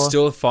bottle? No, it's or?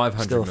 still a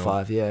 500 Still a mil.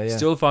 5, yeah.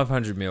 Still a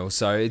 500 mil.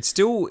 So it's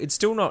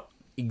still not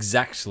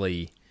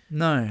exactly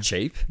No.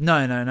 cheap.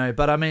 No.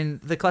 But I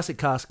mean, the classic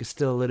cask is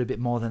still a little bit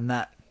more than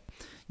that.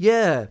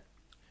 Yeah.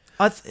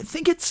 I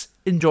think it's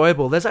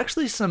enjoyable. There's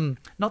actually some,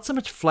 not so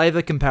much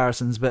flavour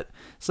comparisons, but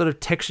sort of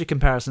texture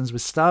comparisons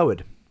with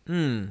Starward.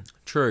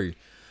 True.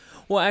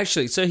 Well,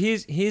 actually, so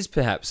here's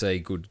perhaps a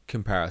good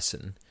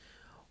comparison.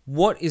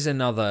 What is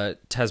another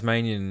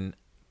Tasmanian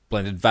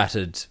blended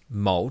vatted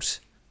malt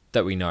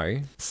that we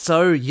know?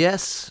 So,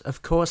 yes,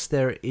 of course,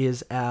 there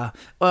is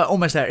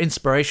almost our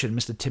inspiration,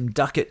 Mr. Tim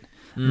Duckett,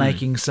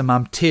 making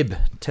some TIB,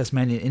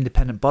 Tasmanian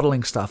Independent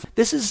Bottling stuff.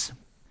 This is,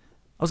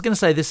 I was going to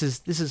say this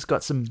has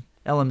got some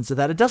elements of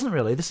that. It doesn't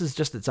really. This is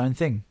just its own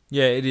thing.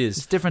 Yeah, it is.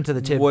 It's different to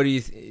the TIB. What do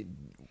you...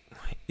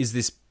 Is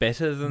this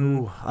better than...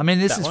 Ooh, I mean,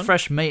 this that is one?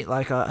 fresh meat.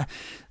 Like, I'd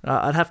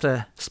have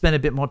to spend a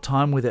bit more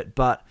time with it,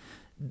 but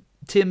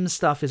Tim's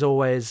stuff is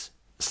always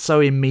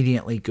so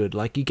immediately good.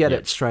 Like, you get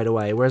it straight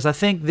away. Whereas I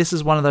think this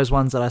is one of those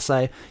ones that I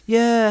say,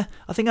 yeah,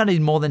 I think I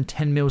need more than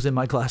 10 mils in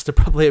my glass to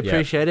probably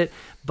appreciate it,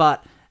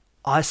 but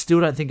I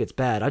still don't think it's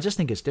bad. I just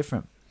think it's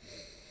different.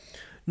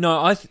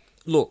 No,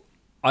 look,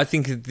 I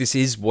think that this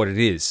is what it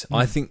is.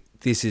 I think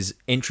this is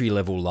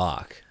entry-level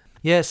Lark.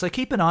 Yeah, so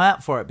keep an eye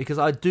out for it, because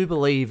I do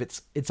believe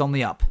it's on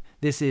the up.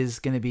 This is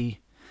going to be,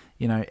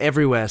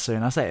 everywhere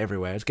soon. I say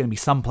everywhere. It's going to be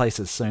some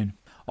places soon.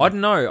 I don't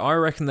know. I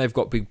reckon they've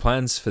got big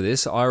plans for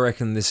this. I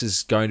reckon this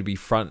is going to be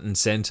front and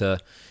center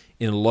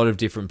in a lot of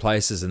different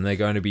places, and they're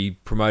going to be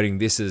promoting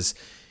this as,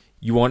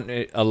 you want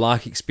a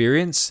Lark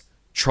experience?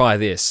 Try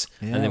this.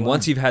 Yeah, and then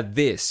once you've had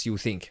this, you'll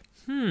think,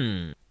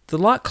 the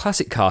Lark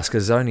Classic cask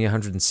is only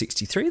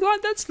 163.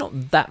 Like, that's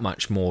not that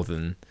much more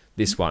than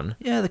this one.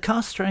 Yeah, the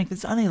cask strength,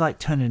 it's only like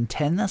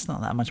 210. That's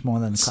not that much more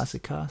than the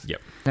classic cask. Yep.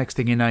 Next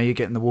thing you know, you're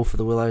getting the Wolf of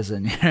the Willows,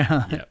 and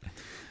Yep.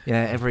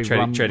 every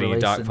Treading a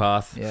release dark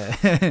path.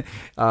 Yeah,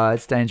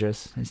 it's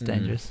dangerous. It's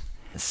dangerous.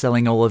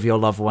 Selling all of your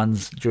loved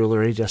ones'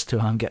 jewellery just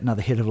to get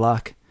another hit of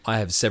luck. I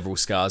have several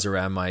scars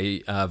around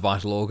my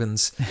vital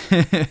organs.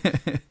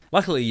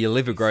 Luckily, your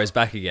liver grows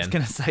back again. I was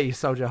going to say you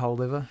sold your whole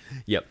liver.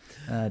 Yep.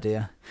 Oh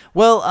dear.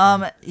 Well,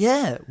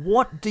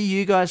 what do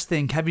you guys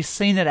think? Have you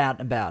seen it out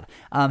and about?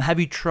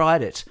 Have you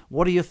tried it?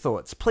 What are your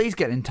thoughts? Please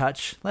get in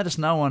touch. Let us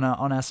know on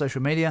our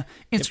social media,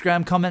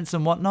 Instagram comments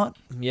and whatnot.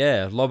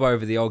 Yeah, lob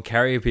over the old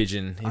carrier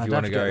pigeon if you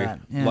want to go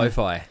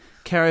lo-fi.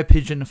 Carrier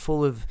pigeon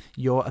full of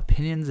your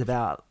opinions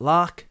about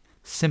Lark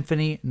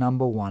Symphony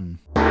Number 1.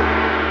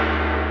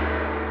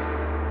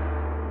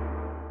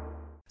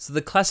 So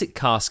the classic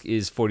cask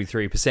is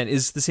 43%.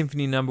 Is the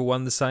Symphony Number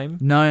 1 the same?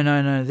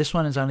 No. This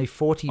one is only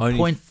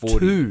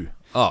 40.2.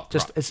 Oh,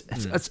 just right.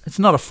 it's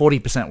not a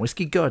 40%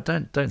 whiskey. God,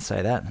 don't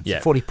say that.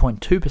 It's a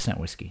 40.2%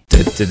 whiskey.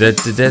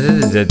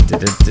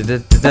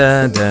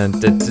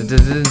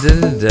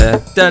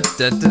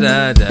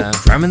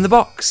 Dram in the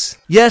box.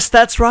 Yes,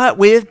 that's right.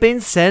 We have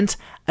been sent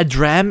a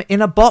dram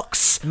in a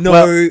box.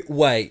 No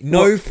way.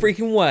 No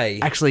freaking way.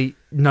 Actually,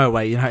 no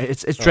way.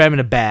 It's dram in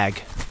a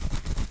bag.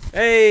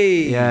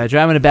 Hey! Yeah,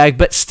 dram in a bag.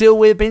 But still,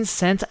 we've been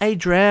sent a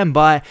dram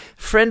by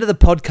friend of the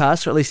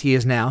podcast, or at least he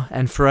is now,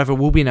 and forever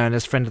will be known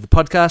as friend of the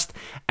podcast,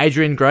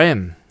 Adrian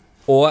Graham.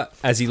 Or,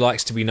 as he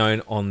likes to be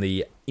known on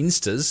the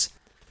Instas,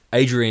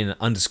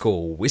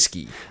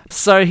 Adrian_whiskey.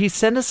 So he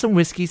sent us some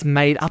whiskies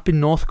made up in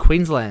North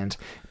Queensland.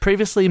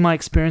 Previously, my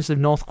experience of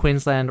North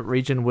Queensland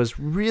region was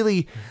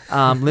really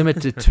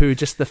limited to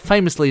just the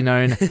famously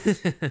known,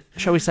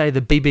 shall we say,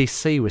 the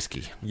BBC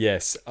whiskey.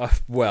 Yes.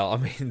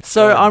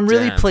 So I'm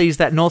really pleased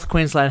that North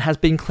Queensland has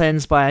been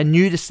cleansed by a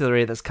new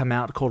distillery that's come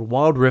out called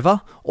Wild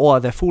River,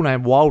 or their full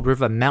name, Wild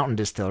River Mountain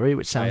Distillery,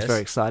 which sounds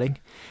very exciting.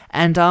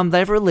 And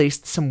they've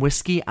released some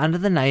whiskey under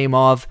the name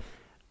of...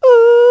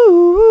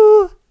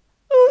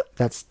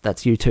 That's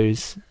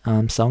U2's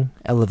song,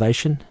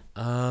 Elevation.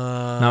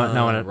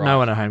 No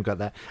one at home got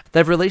that.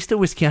 They've released a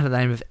whiskey under the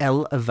name of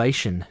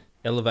Elevation.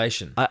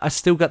 Elevation. I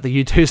still got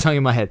the U2 song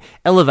in my head.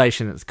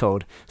 Elevation, it's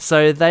called.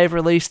 So they've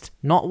released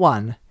not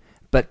one,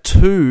 but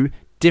 2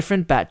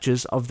 different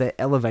batches of their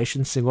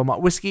Elevation single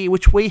malt whiskey,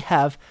 which we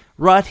have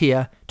right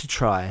here to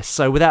try.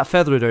 So without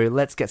further ado,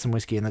 let's get some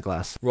whiskey in the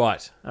glass.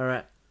 Right. All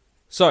right.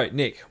 So,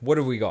 Nick, what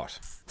have we got?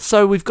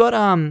 So we've got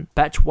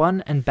batch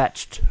 1 and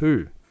batch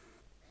 2.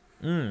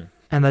 And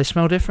they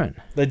smell different.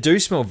 They do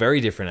smell very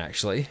different,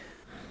 actually.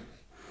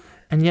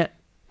 And yet,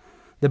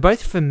 they're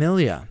both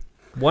familiar.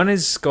 One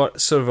has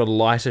got sort of a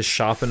lighter,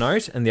 sharper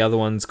note, and the other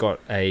one's got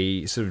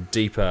a sort of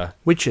deeper...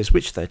 Which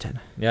though, Ted?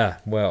 Yeah,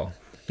 well...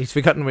 He's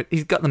got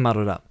them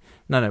muddled up.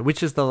 No,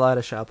 which is the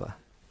lighter, sharper?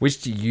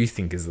 Which do you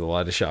think is the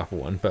lighter, sharper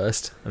one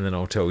first? And then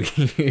I'll tell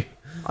you.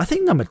 I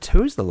think number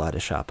 2 is the lighter,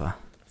 sharper.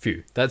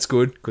 Phew, that's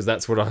good, because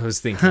that's what I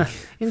was thinking.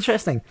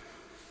 Interesting.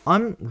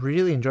 I'm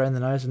really enjoying the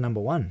nose of number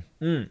 1.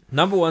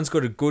 Number 1's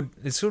got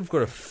it's sort of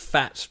got a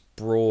fat,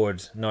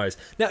 broad nose.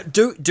 Now,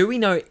 do we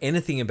know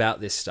anything about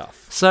this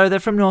stuff? So they're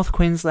from North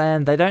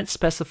Queensland. They don't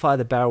specify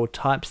the barrel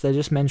types. They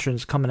just mention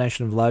it's a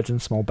combination of large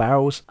and small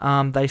barrels.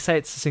 They say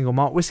it's a single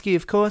malt whiskey,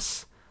 of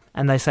course.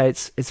 And they say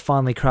it's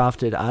finely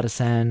crafted,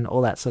 artisan,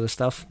 all that sort of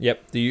stuff.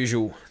 Yep, the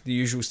usual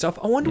stuff.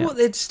 I wonder what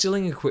their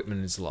distilling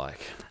equipment is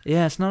like.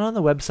 Yeah, it's not on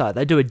the website.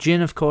 They do a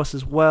gin, of course,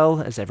 as well,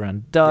 as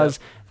everyone does.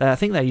 Yep. I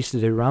think they used to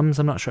do rums.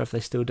 I'm not sure if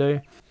they still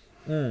do.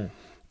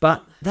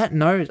 But that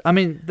nose, I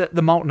mean,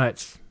 the malt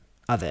notes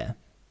are there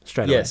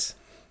straight away. Yes.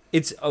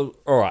 It's all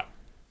right.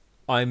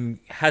 I'm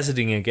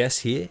hazarding a guess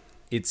here.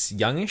 It's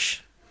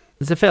youngish.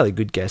 It's a fairly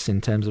good guess in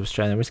terms of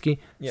Australian whiskey.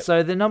 Yep.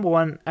 So the number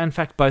one, in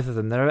fact, both of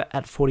them, they're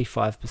at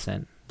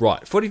 45%.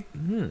 Right.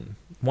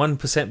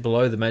 1%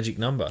 below the magic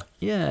number.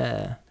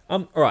 Yeah.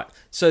 All right.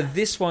 So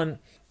this one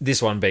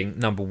being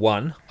number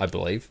one, I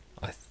believe.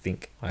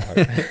 I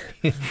hope.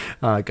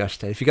 Oh gosh,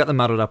 Dave, if you got them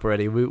muddled up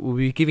already, we'll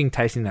be giving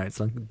tasting notes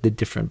on the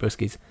different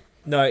whiskies.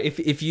 No,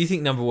 if you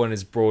think number one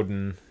is broad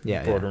and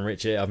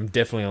rich, I'm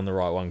definitely on the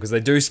right one because they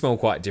do smell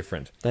quite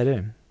different. They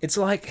do. It's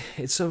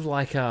sort of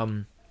like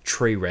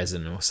tree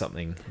resin or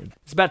something.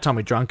 It's about time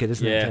we drunk it,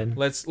 isn't it, Yeah. Ted?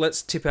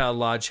 Let's tip our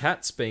large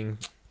hats, being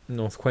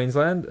North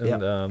Queensland,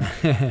 and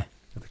The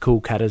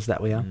cool cutters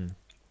that we are.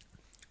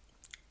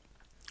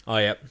 oh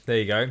yeah, there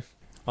you go.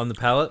 On the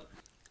palate,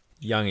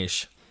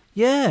 youngish.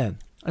 Yeah,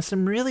 there's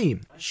some really...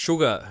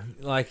 Sugar,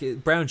 like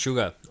brown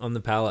sugar on the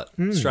palate,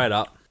 straight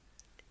up.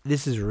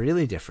 This is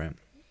really different.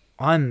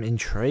 I'm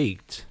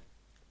intrigued.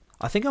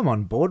 I think I'm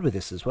on board with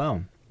this as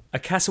well. A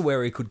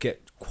cassowary could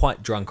get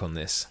quite drunk on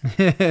this.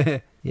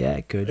 Yeah,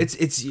 it could.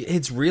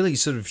 It's really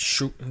sort of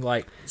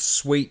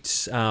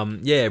sweet,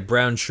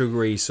 brown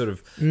sugary sort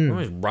of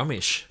almost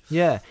rummish.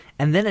 Yeah,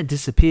 and then it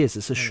disappears.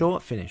 It's a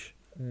short finish.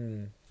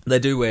 They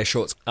do wear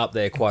shorts up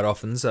there quite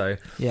often, so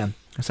Yeah,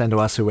 same to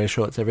us who wear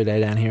shorts every day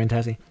down here in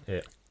Tassie.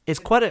 yeah. It's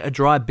quite a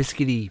dry,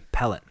 biscuity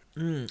palate.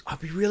 I'd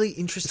be really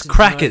interested. It's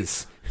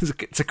crackers. It's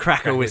a cracker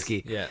Crackers,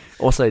 whiskey. yeah.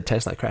 Also, it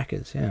tastes like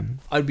crackers, yeah.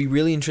 I'd be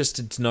really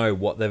interested to know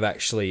what they've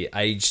actually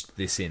aged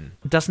this in.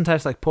 It doesn't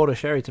taste like porter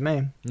sherry to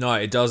me. No,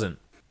 it doesn't.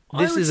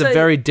 I This would is a say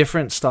very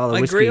different style of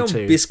I whiskey agree on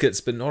too. biscuits,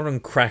 but not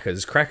on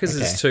crackers. Crackers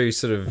Okay. is too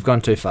sort I've of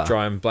gone too far.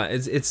 dry and bland.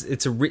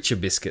 It's a richer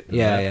biscuit. Than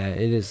Yeah, that. yeah,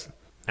 it is.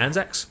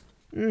 Anzacs.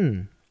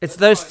 It's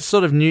those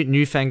sort of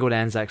newfangled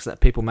Anzacs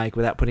that people make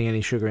without putting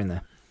any sugar in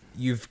there.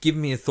 You've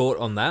given me a thought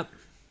on that.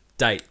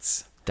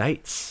 Dates.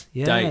 Dates,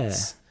 yeah.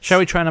 Dates. Shall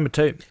we try number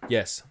 2?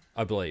 Yes,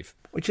 I believe.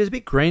 Which is a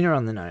bit greener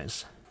on the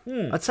nose.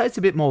 I'd say it's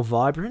a bit more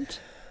vibrant.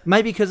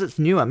 Maybe because it's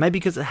newer. Maybe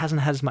because it hasn't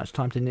had as much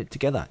time to knit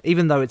together.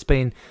 Even though it's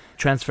been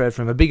transferred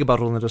from a bigger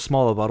bottle into a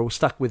smaller bottle,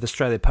 stuck with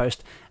Australia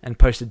Post and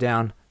posted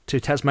down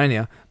to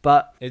Tasmania.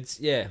 But It's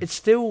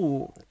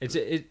still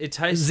it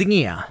tastes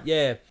zingier.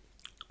 yeah.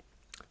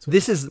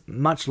 This is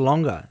much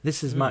longer.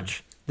 This is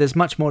there's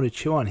much more to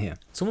chew on here.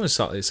 It's almost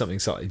something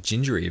slightly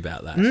gingery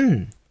about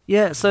that.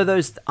 Yeah, so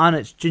those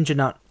Arnott's ginger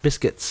nut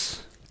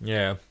biscuits.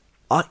 Yeah.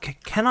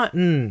 Can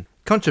I...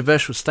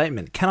 controversial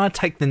statement. Can I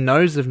take the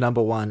nose of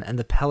number 1 and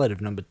the palate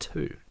of number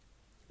 2?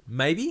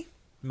 Maybe.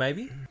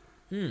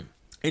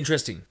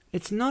 Interesting.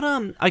 It's not...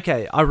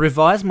 Okay, I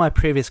revised my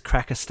previous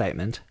cracker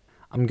statement.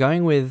 I'm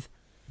going with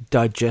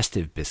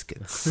digestive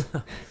biscuits.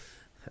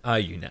 Are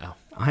you now?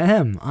 I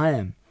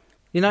am.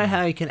 You know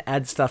how you can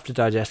add stuff to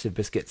digestive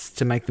biscuits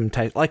to make them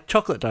taste... Like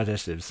chocolate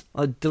digestives.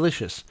 Like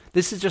delicious.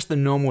 This is just the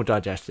normal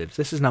digestives.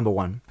 This is number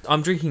 1.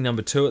 I'm drinking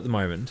number 2 at the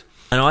moment,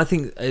 and I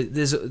think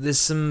there's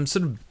some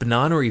sort of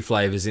banana-y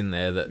flavours in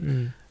there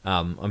that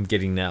I'm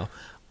getting now.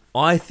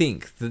 I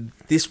think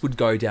that this would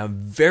go down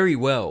very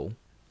well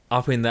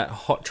up in that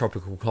hot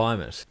tropical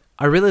climate.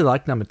 I really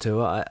like number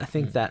 2. I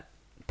think that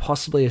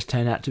possibly has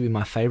turned out to be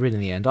my favourite in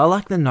the end. I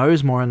like the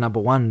nose more in number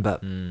 1,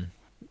 but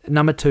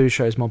number 2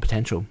 shows more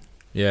potential.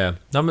 Yeah,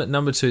 number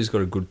 2's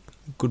got a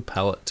good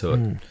palate to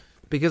it.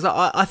 Because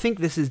I think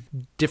this is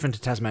different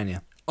to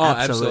Tasmania. Oh,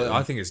 absolutely.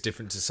 I think it's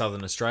different to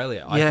Southern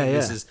Australia.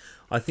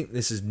 I think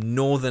this is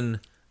Northern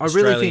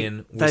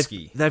Australian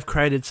whiskey. They've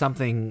created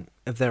something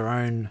of their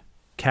own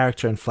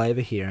character and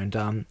flavour here,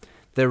 and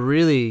they're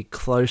really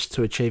close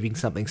to achieving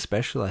something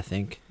special, I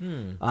think.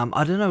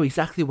 I don't know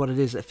exactly what it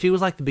is. It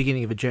feels like the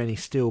beginning of a journey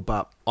still,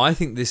 but... I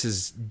think this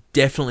has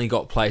definitely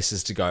got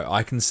places to go.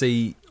 I can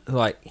see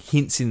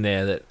hints in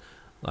there that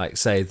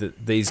say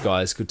that these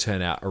guys could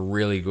turn out a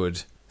really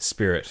good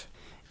spirit.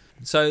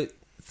 So,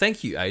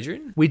 thank you,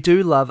 Adrian. We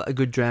do love a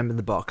good dram in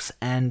the box,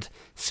 and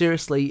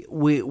seriously,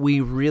 we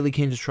really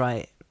keen to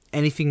try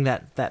anything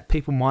that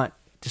people might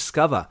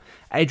discover.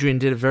 Adrian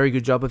did a very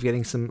good job of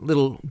getting some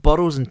little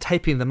bottles and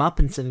taping them up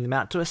and sending them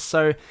out to us.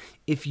 So,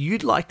 if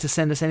you'd like to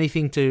send us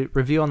anything to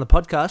review on the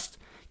podcast,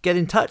 get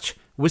in touch,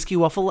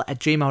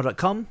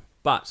 whiskeywaffle@gmail.com.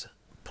 But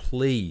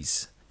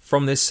please,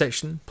 from this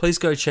section, please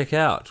go check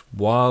out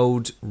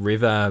Wild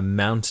River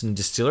Mountain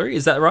Distillery.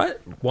 Is that right?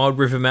 Wild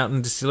River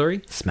Mountain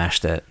Distillery?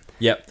 Smashed it.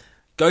 Yep.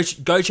 Go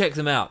check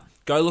them out.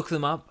 Go look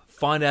them up.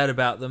 Find out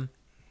about them.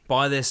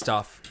 Buy their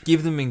stuff.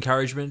 Give them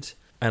encouragement.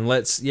 And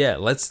let's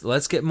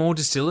get more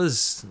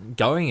distillers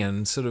going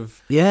and sort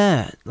of...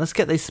 Yeah, let's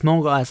get these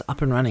small guys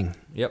up and running.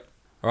 Yep.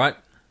 All right.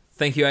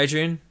 Thank you,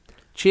 Adrian.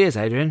 Cheers,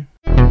 Adrian.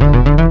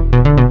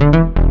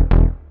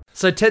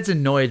 So Ted's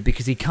annoyed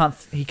because he can't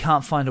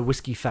find a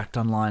whiskey fact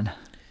online.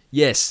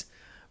 Yes,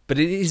 but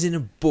it is in a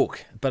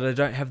book, but I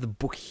don't have the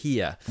book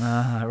here.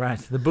 Ah, right.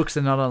 The books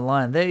are not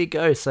online. There you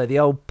go. So the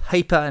old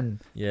paper and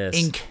Yes.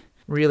 ink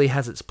really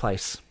has its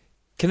place.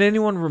 Can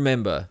anyone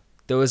remember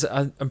there was.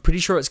 I'm pretty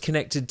sure it's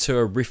connected to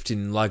a rift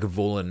in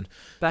Lagavulin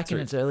Back in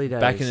its early days.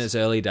 back in its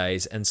early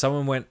days, and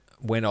someone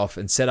went off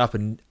and set up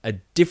a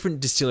different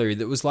distillery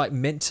that was like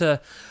meant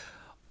to.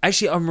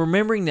 Actually, I'm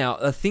remembering now.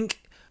 I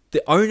think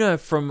the owner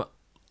from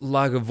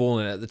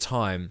Lagavulin at the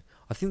time,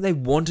 I think they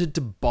wanted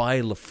to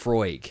buy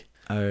Laphroaig.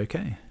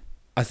 Okay.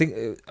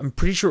 I'm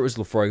pretty sure it was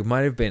Laphroaig. It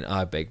might have been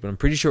Ardbeg, but I'm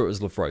pretty sure it was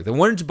Laphroaig. They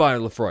wanted to buy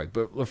Laphroaig,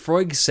 but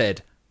Laphroaig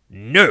said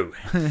no.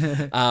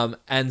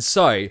 And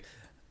so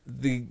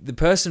the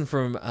person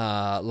from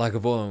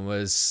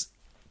Lagavulin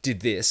did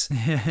this.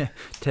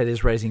 Ted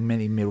is raising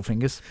many middle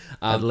fingers.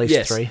 At least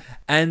yes. 3.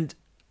 And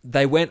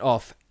they went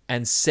off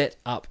and set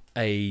up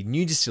a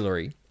new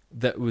distillery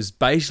that was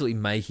basically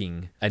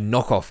making a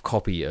knockoff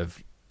copy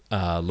of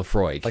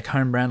Laphroaig. Like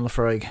home brand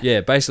Laphroaig.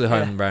 Yeah, basically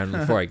home brand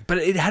Laphroaig. But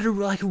it had a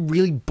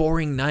really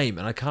boring name,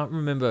 and I can't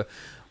remember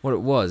what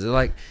it was.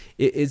 Like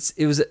it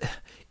was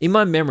in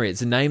my memory.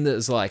 It's a name that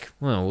was like,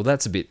 well,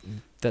 that's a bit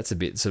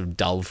sort of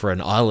dull for an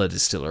Isla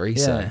distillery.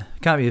 Yeah, So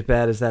can't be as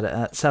bad as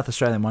that South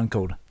Australian one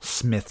called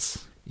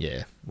Smith's.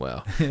 yeah,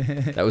 well,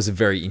 that was a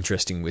very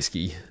interesting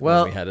whiskey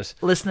Well, when we had it.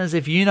 listeners,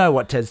 if you know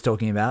what Ted's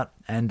talking about,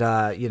 and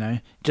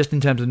just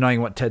in terms of knowing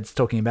what Ted's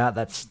talking about,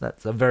 that's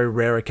a very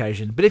rare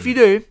occasion. But if you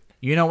do,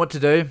 you know what to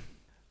do.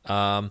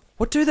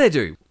 What do they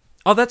do?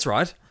 Oh, that's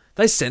right.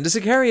 They send us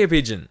a carrier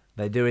pigeon.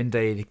 They do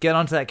indeed. Get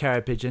onto that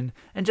carrier pigeon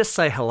and just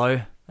say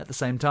hello at the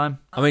same time.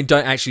 I mean,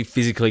 don't actually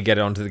physically get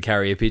it onto the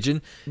carrier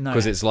pigeon No.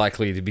 because it's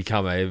likely to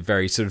become a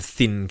very sort of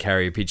thin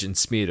carrier pigeon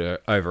smeared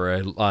over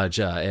a large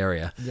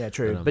area. Yeah,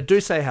 true. But do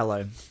say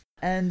hello.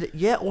 And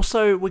yeah,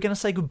 also, we're going to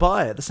say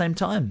goodbye at the same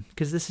time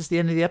because this is the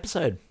end of the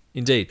episode.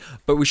 Indeed.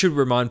 But we should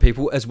remind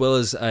people, as well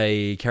as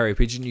a carrier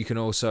pigeon, you can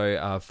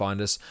also find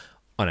us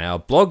on our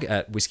blog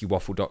at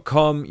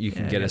whiskeywaffle.com. You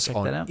can get us check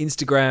on that out.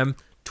 Instagram,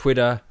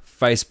 Twitter,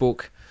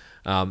 Facebook.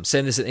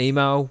 Send us an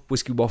email,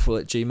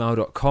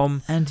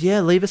 whiskeywaffle@gmail.com. And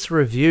yeah, leave us a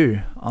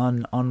review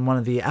on one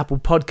of the Apple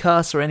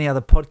Podcasts or any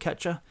other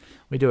podcatcher.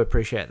 We do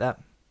appreciate that.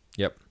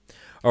 Yep.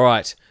 All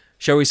right.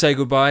 Shall we say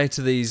goodbye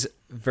to these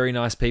very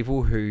nice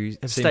people who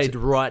Have seem stayed to-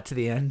 right to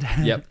the end.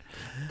 Yep.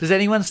 Does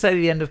anyone stay to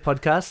the end of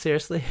podcasts?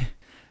 Seriously?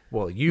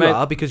 Well, you Mate-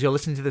 are because you're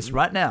listening to this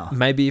right now.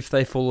 Maybe if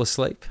they fall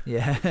asleep.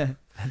 Yeah,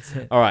 that's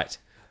it. All right.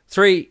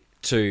 3,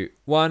 2,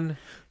 1.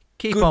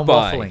 Keep Goodbye. on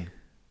waffling.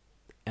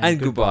 And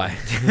goodbye.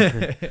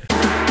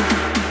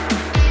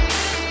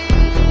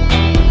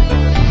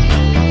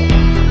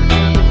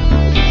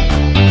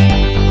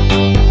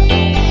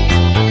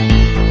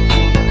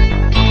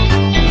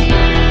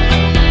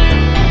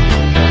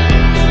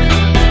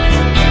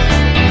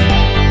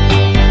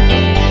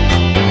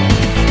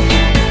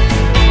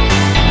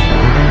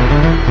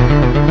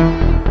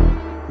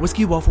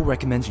 Whiskey Waffle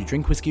recommends you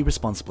drink whiskey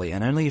responsibly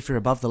and only if you're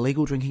above the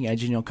legal drinking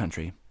age in your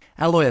country.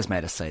 Our lawyers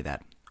made us say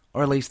that.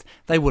 Or at least,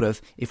 they would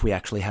have if we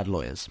actually had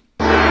lawyers.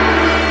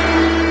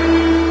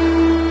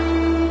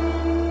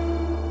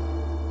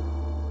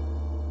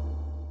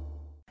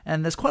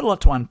 And there's quite a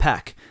lot to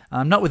unpack.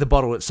 Not with the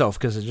bottle itself,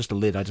 because it's just a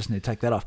lid. I just need to take that off.